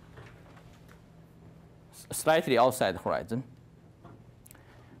 Slightly outside the horizon.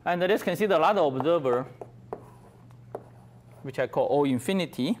 And let's consider another observer, which I call O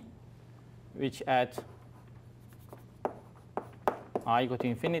infinity, which at R equal to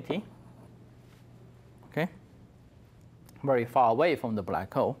infinity, okay, very far away from the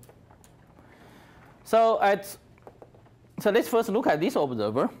black hole. So let's first look at this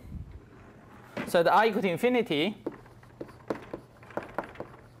observer. So at R equal to infinity,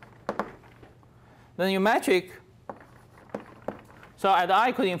 then your metric. So at R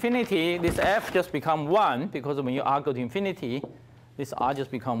equal to infinity, this F just become 1, because when you R go to infinity, this R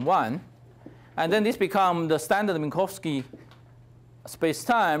just become 1. And then this become the standard Minkowski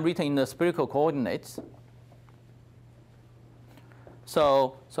spacetime written in the spherical coordinates.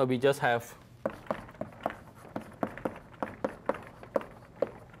 So we just have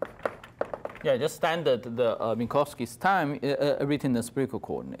just standard the Minkowski's time written in the spherical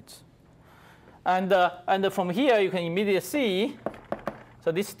coordinates. And from here you can immediately see,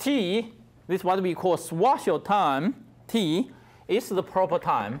 so this T, this what we call Schwarzschild time, T, is the proper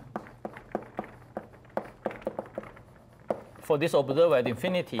time for this observer at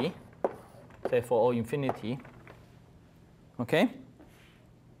infinity, say for O infinity. Okay?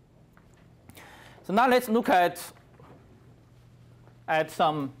 So now let's look at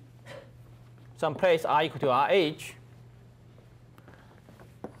some place R equal to RH.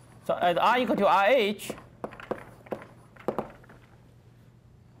 So at R equal to RH,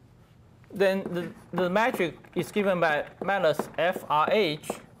 then the metric is given by minus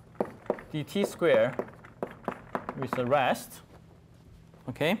FRH dt square with the rest.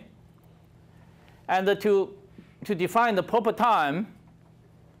 Okay? And to define the proper time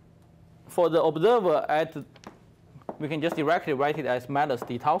for the observer we can just directly write it as minus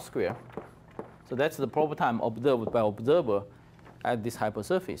d tau square. So that's the proper time observed by observer at this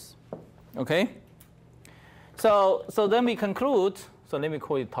hypersurface. Okay? So then we conclude, so let me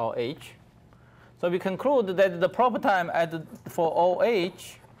call it tau h. So we conclude that the proper time for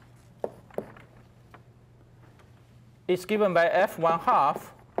OH is given by F1/2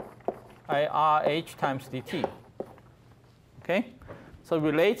 IRH times dt. Okay? So it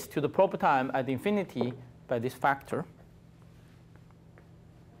relates to the proper time at infinity by this factor.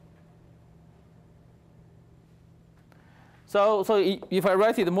 So if I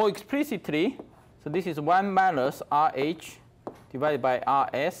write it more explicitly, so this is 1 minus RH divided by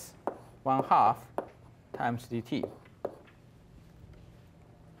RS 1/2 times dt.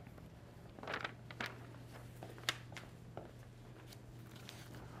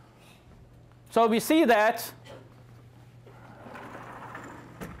 So we see that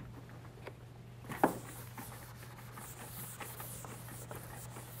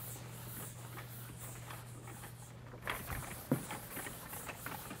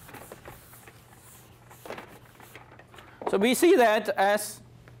as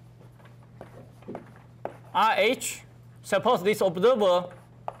RH, suppose this observer,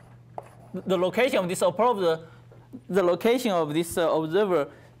 the location of this observer,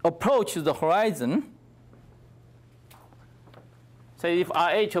 approaches the horizon. So if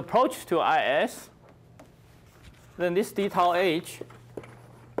RH approaches to IS, then this d tau h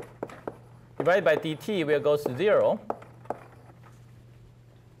divided by dt will go to 0.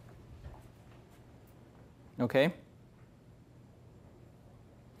 Okay.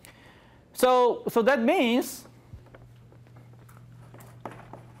 So that means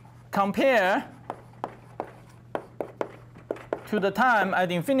compare to the time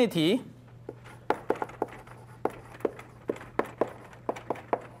at infinity,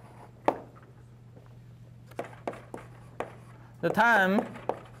 the time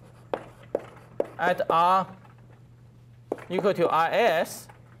at R equal to RS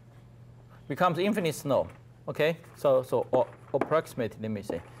becomes infinitely slow. Okay, so approximately, let me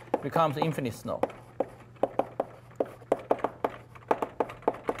say, becomes infinite snow.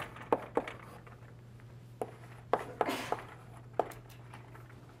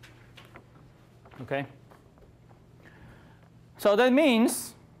 Okay. So that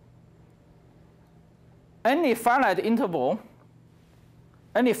means any finite interval,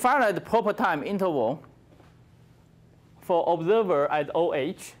 any finite proper time interval for observer at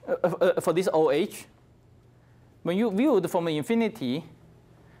OH, for this OH, when you view it from infinity,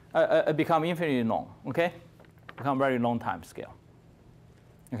 become infinitely long, okay? Become very long time scale.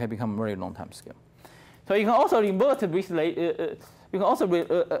 Okay, become very long time scale. So you can also invert this, you can also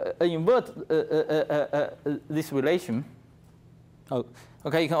invert this relation. Oh,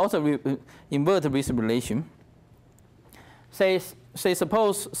 okay, you can also invert this relation. Say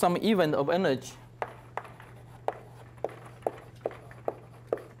suppose some event of energy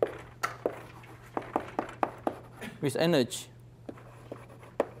with energy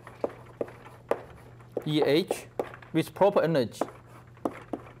EH with proper energy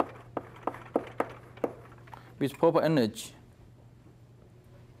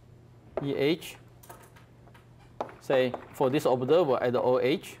EH, say for this observer at the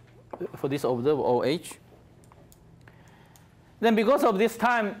OH, for this observer OH. Then because of this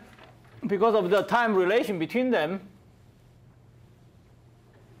time, because of the time relation between them,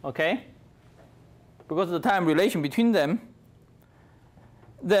 okay, because of the time relation between them,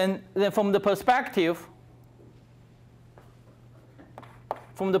 then from the perspective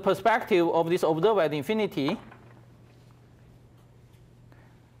of this observer at infinity,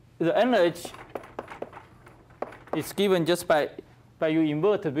 the energy is given just by you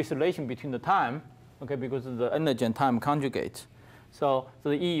invert this relation between the time, okay, because of the energy and time conjugate. So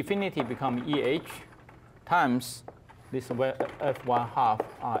the E infinity becomes EH times this F1 half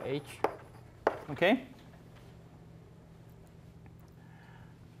RH, okay?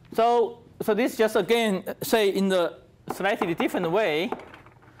 So this just again say in the slightly different way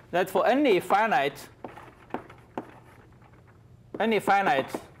that for any finite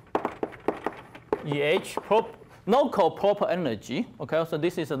EH local proper energy, okay, so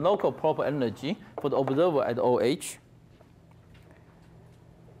this is a local proper energy for the observer at OH.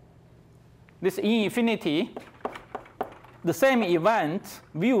 This E infinity, the same event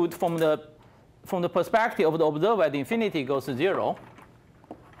viewed from the perspective of the observer at infinity goes to 0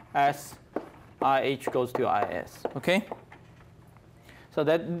 as RH goes to IS, okay? So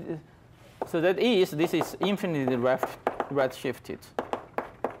this is infinitely redshifted.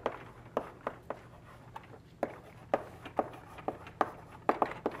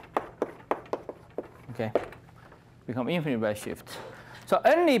 Okay, become infinite redshift. So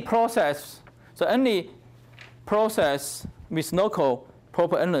any process with local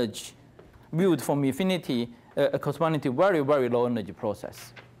proper energy viewed from infinity corresponding to very, very low energy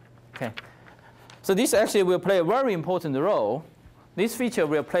process. Okay, so this actually will play a very important role. This feature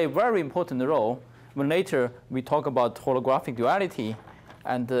will play a very important role when later we talk about holographic duality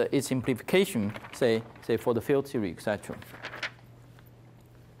and its implication, say for the field theory, etc.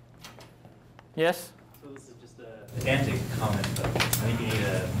 Yes? So this is just a pedantic comment, but I think you need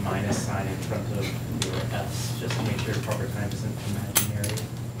a minus sign in front of your S just to make sure proper time isn't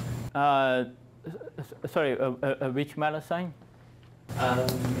imaginary. Sorry, which minus sign?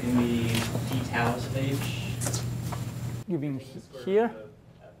 In the d taus of H. You mean here?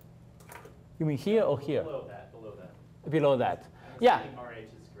 You mean here or here? Below that. Below that. Yeah. RH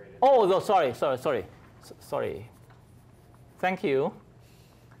is greater. Oh, no, sorry. Sorry. Thank you.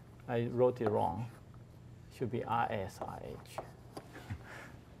 I wrote it wrong. Should be RSIH.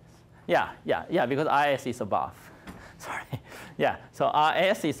 Yeah, because RS is above. Sorry. Yeah, so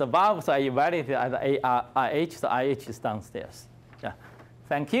RS is above, so I evaluated as RH, so IH is downstairs. Yeah,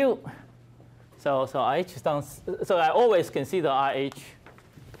 thank you. So IH is down. So I always consider RH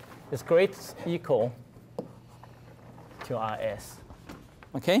is great equal to RS.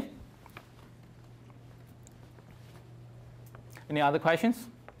 Okay. Any other questions?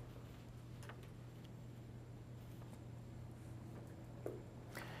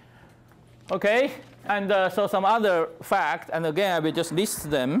 Okay, and so some other fact, and again I will just list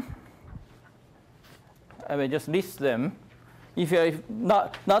them. If you're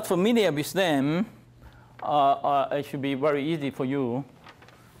not familiar with them, it should be very easy for you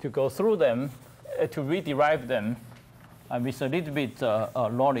to go through them, to rederive them with a little bit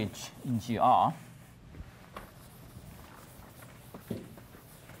knowledge in GR.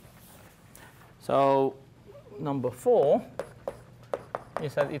 So number 4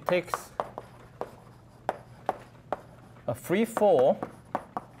 is that it takes a free fall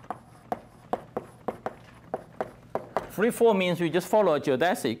Free fall means we just follow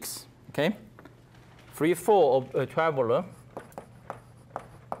geodesics, okay? Free fall of a traveler,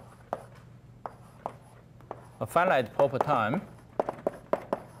 a finite proper time,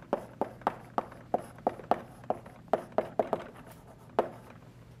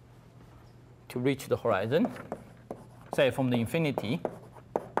 to reach the horizon, say from the infinity.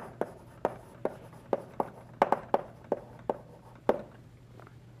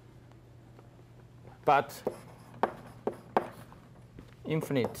 But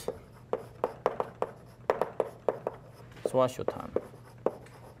infinite Schwarzschild time.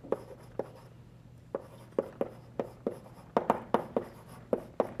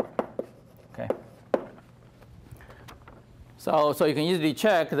 Okay. So you can easily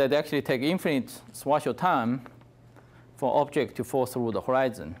check that they actually take infinite Schwarzschild time for object to fall through the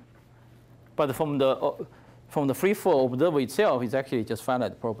horizon. But from the free fall observer itself, it's actually just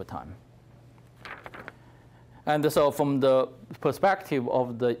finite proper time. And so from the perspective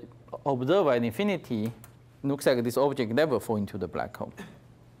of the observer at infinity, it looks like this object never falls into the black hole.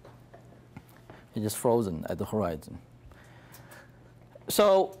 It's just frozen at the horizon.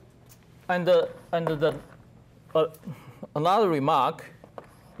 So, another remark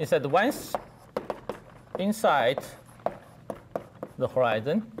is that once inside the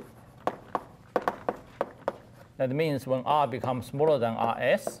horizon, that means when r becomes smaller than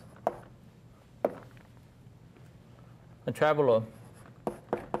rs, the traveler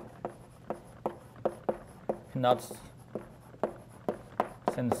cannot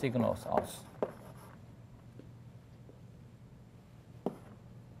send signals out.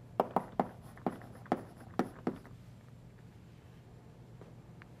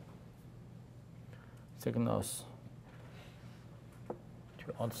 Signals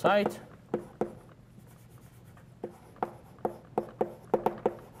to outside.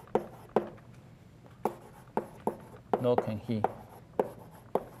 Nor can he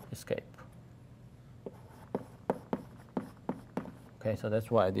escape. Okay, so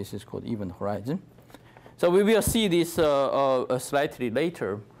that's why this is called even horizon. So we will see this slightly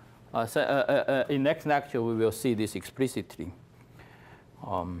later. In next lecture, we will see this explicitly.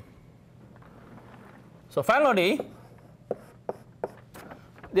 So finally,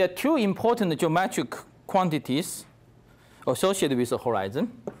 there are two important geometric quantities associated with the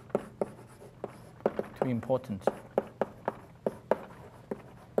horizon. Two important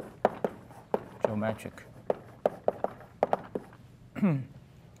geometric.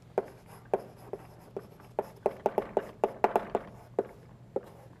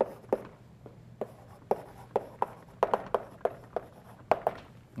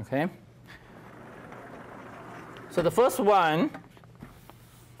 Okay. So the first one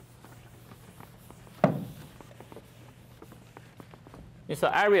is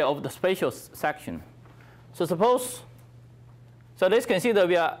the area of the spatial section. So suppose, so let's consider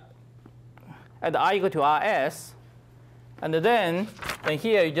we are at r equal to rs, and then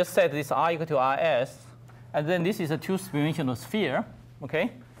here you just set this r equal to rs, and then this is a two-dimensional sphere,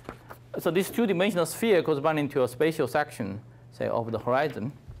 okay? So this two-dimensional sphere corresponding to a spatial section, say, of the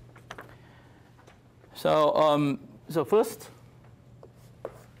horizon. So, so first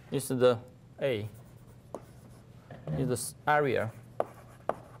is the A, is the area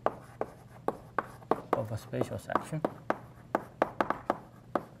of a spatial section.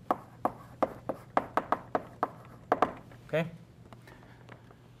 Okay.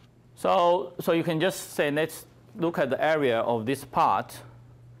 So you can just say, let's look at the area of this part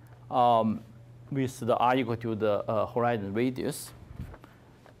with the r equal to the horizon radius.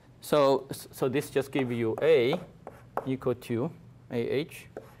 So this just gives you A equal to AH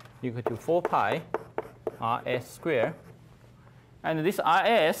equal to 4 pi RS squared. And this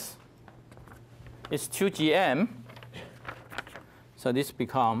RS is 2 GM. So this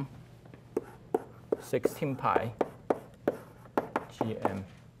becomes 16 pi GM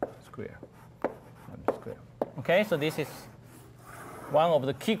squared. Okay, so this is one of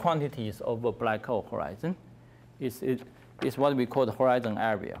the key quantities of a black hole horizon. Is what we call the horizon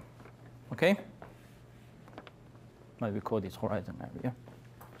area. Okay? What we call this horizon area.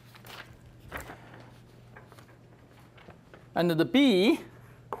 And the B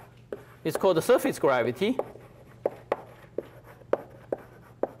is called the surface gravity.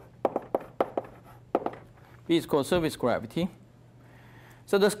 B is called surface gravity.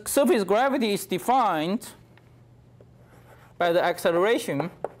 So the surface gravity is defined by the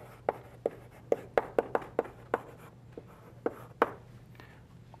acceleration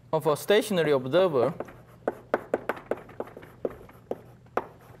of a stationary observer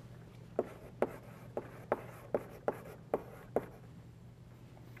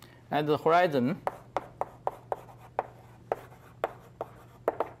at the horizon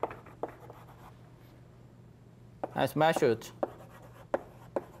as measured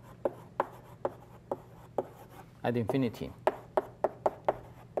at infinity.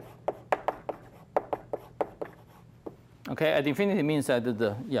 Okay, at infinity means at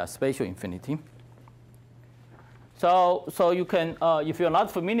the spatial infinity. So you can, if you're not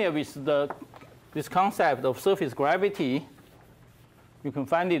familiar with this concept of surface gravity, you can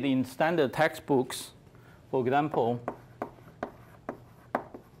find it in standard textbooks. For example,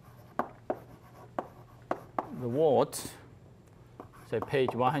 the Watt, say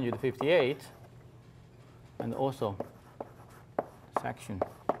page 158, and also section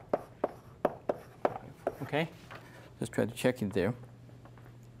 5. Okay, just try to check it there.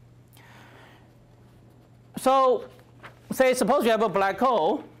 So, suppose you have a black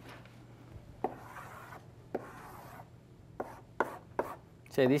hole.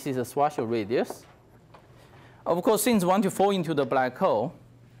 Say this is a Schwarzschild radius. Of course, since you want to fall into the black hole,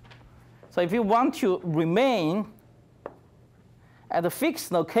 so if you want to remain at a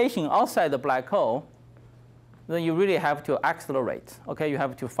fixed location outside the black hole, then you really have to accelerate. Okay, you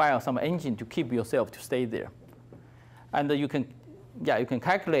have to fire some engine to keep yourself to stay there, and you can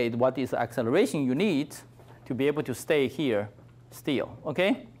calculate what is the acceleration you need to be able to stay here still.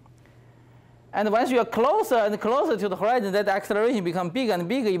 Okay. And once you are closer and closer to the horizon, that acceleration becomes bigger and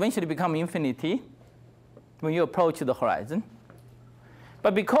bigger, eventually become infinity when you approach the horizon.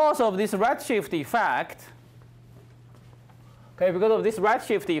 But because of this redshift effect, okay, because of this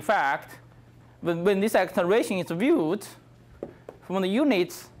redshift effect, when this acceleration is viewed from the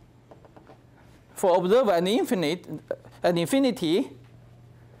units for observer at infinity,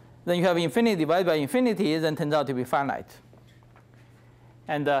 then you have infinity divided by infinity, then turns out to be finite.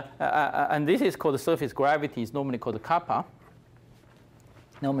 And this is called surface gravity. It's normally called kappa.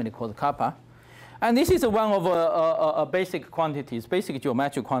 And this is one of a basic quantities, basic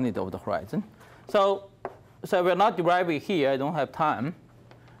geometric quantity of the horizon. So we're not deriving here. I don't have time.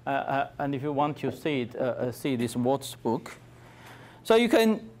 And if you want to see it, see this Watt's book. So you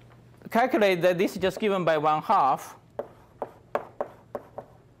can calculate that this is just given by 1/2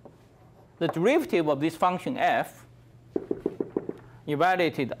 the derivative of this function f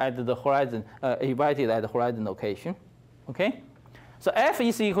evaluated at the horizon, location. Okay, so f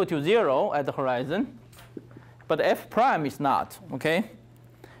is equal to 0 at the horizon, but f prime is not. Okay,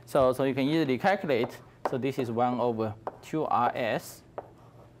 so you can easily calculate. So this is 1/2RS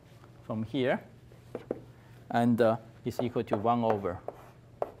from here, and is equal to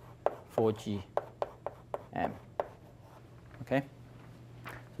 1/4GM. Okay,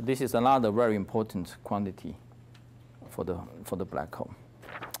 so this is another very important quantity for the black hole.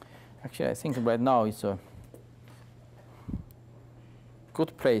 Actually, I think right now is a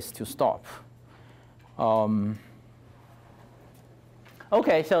good place to stop.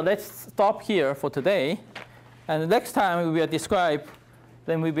 Okay, so let's stop here for today. And the next time we will describe,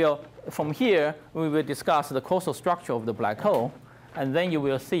 then we will, from here, we will discuss the causal structure of the black hole. And then you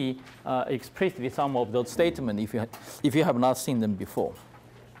will see explicitly some of those statements if you have not seen them before.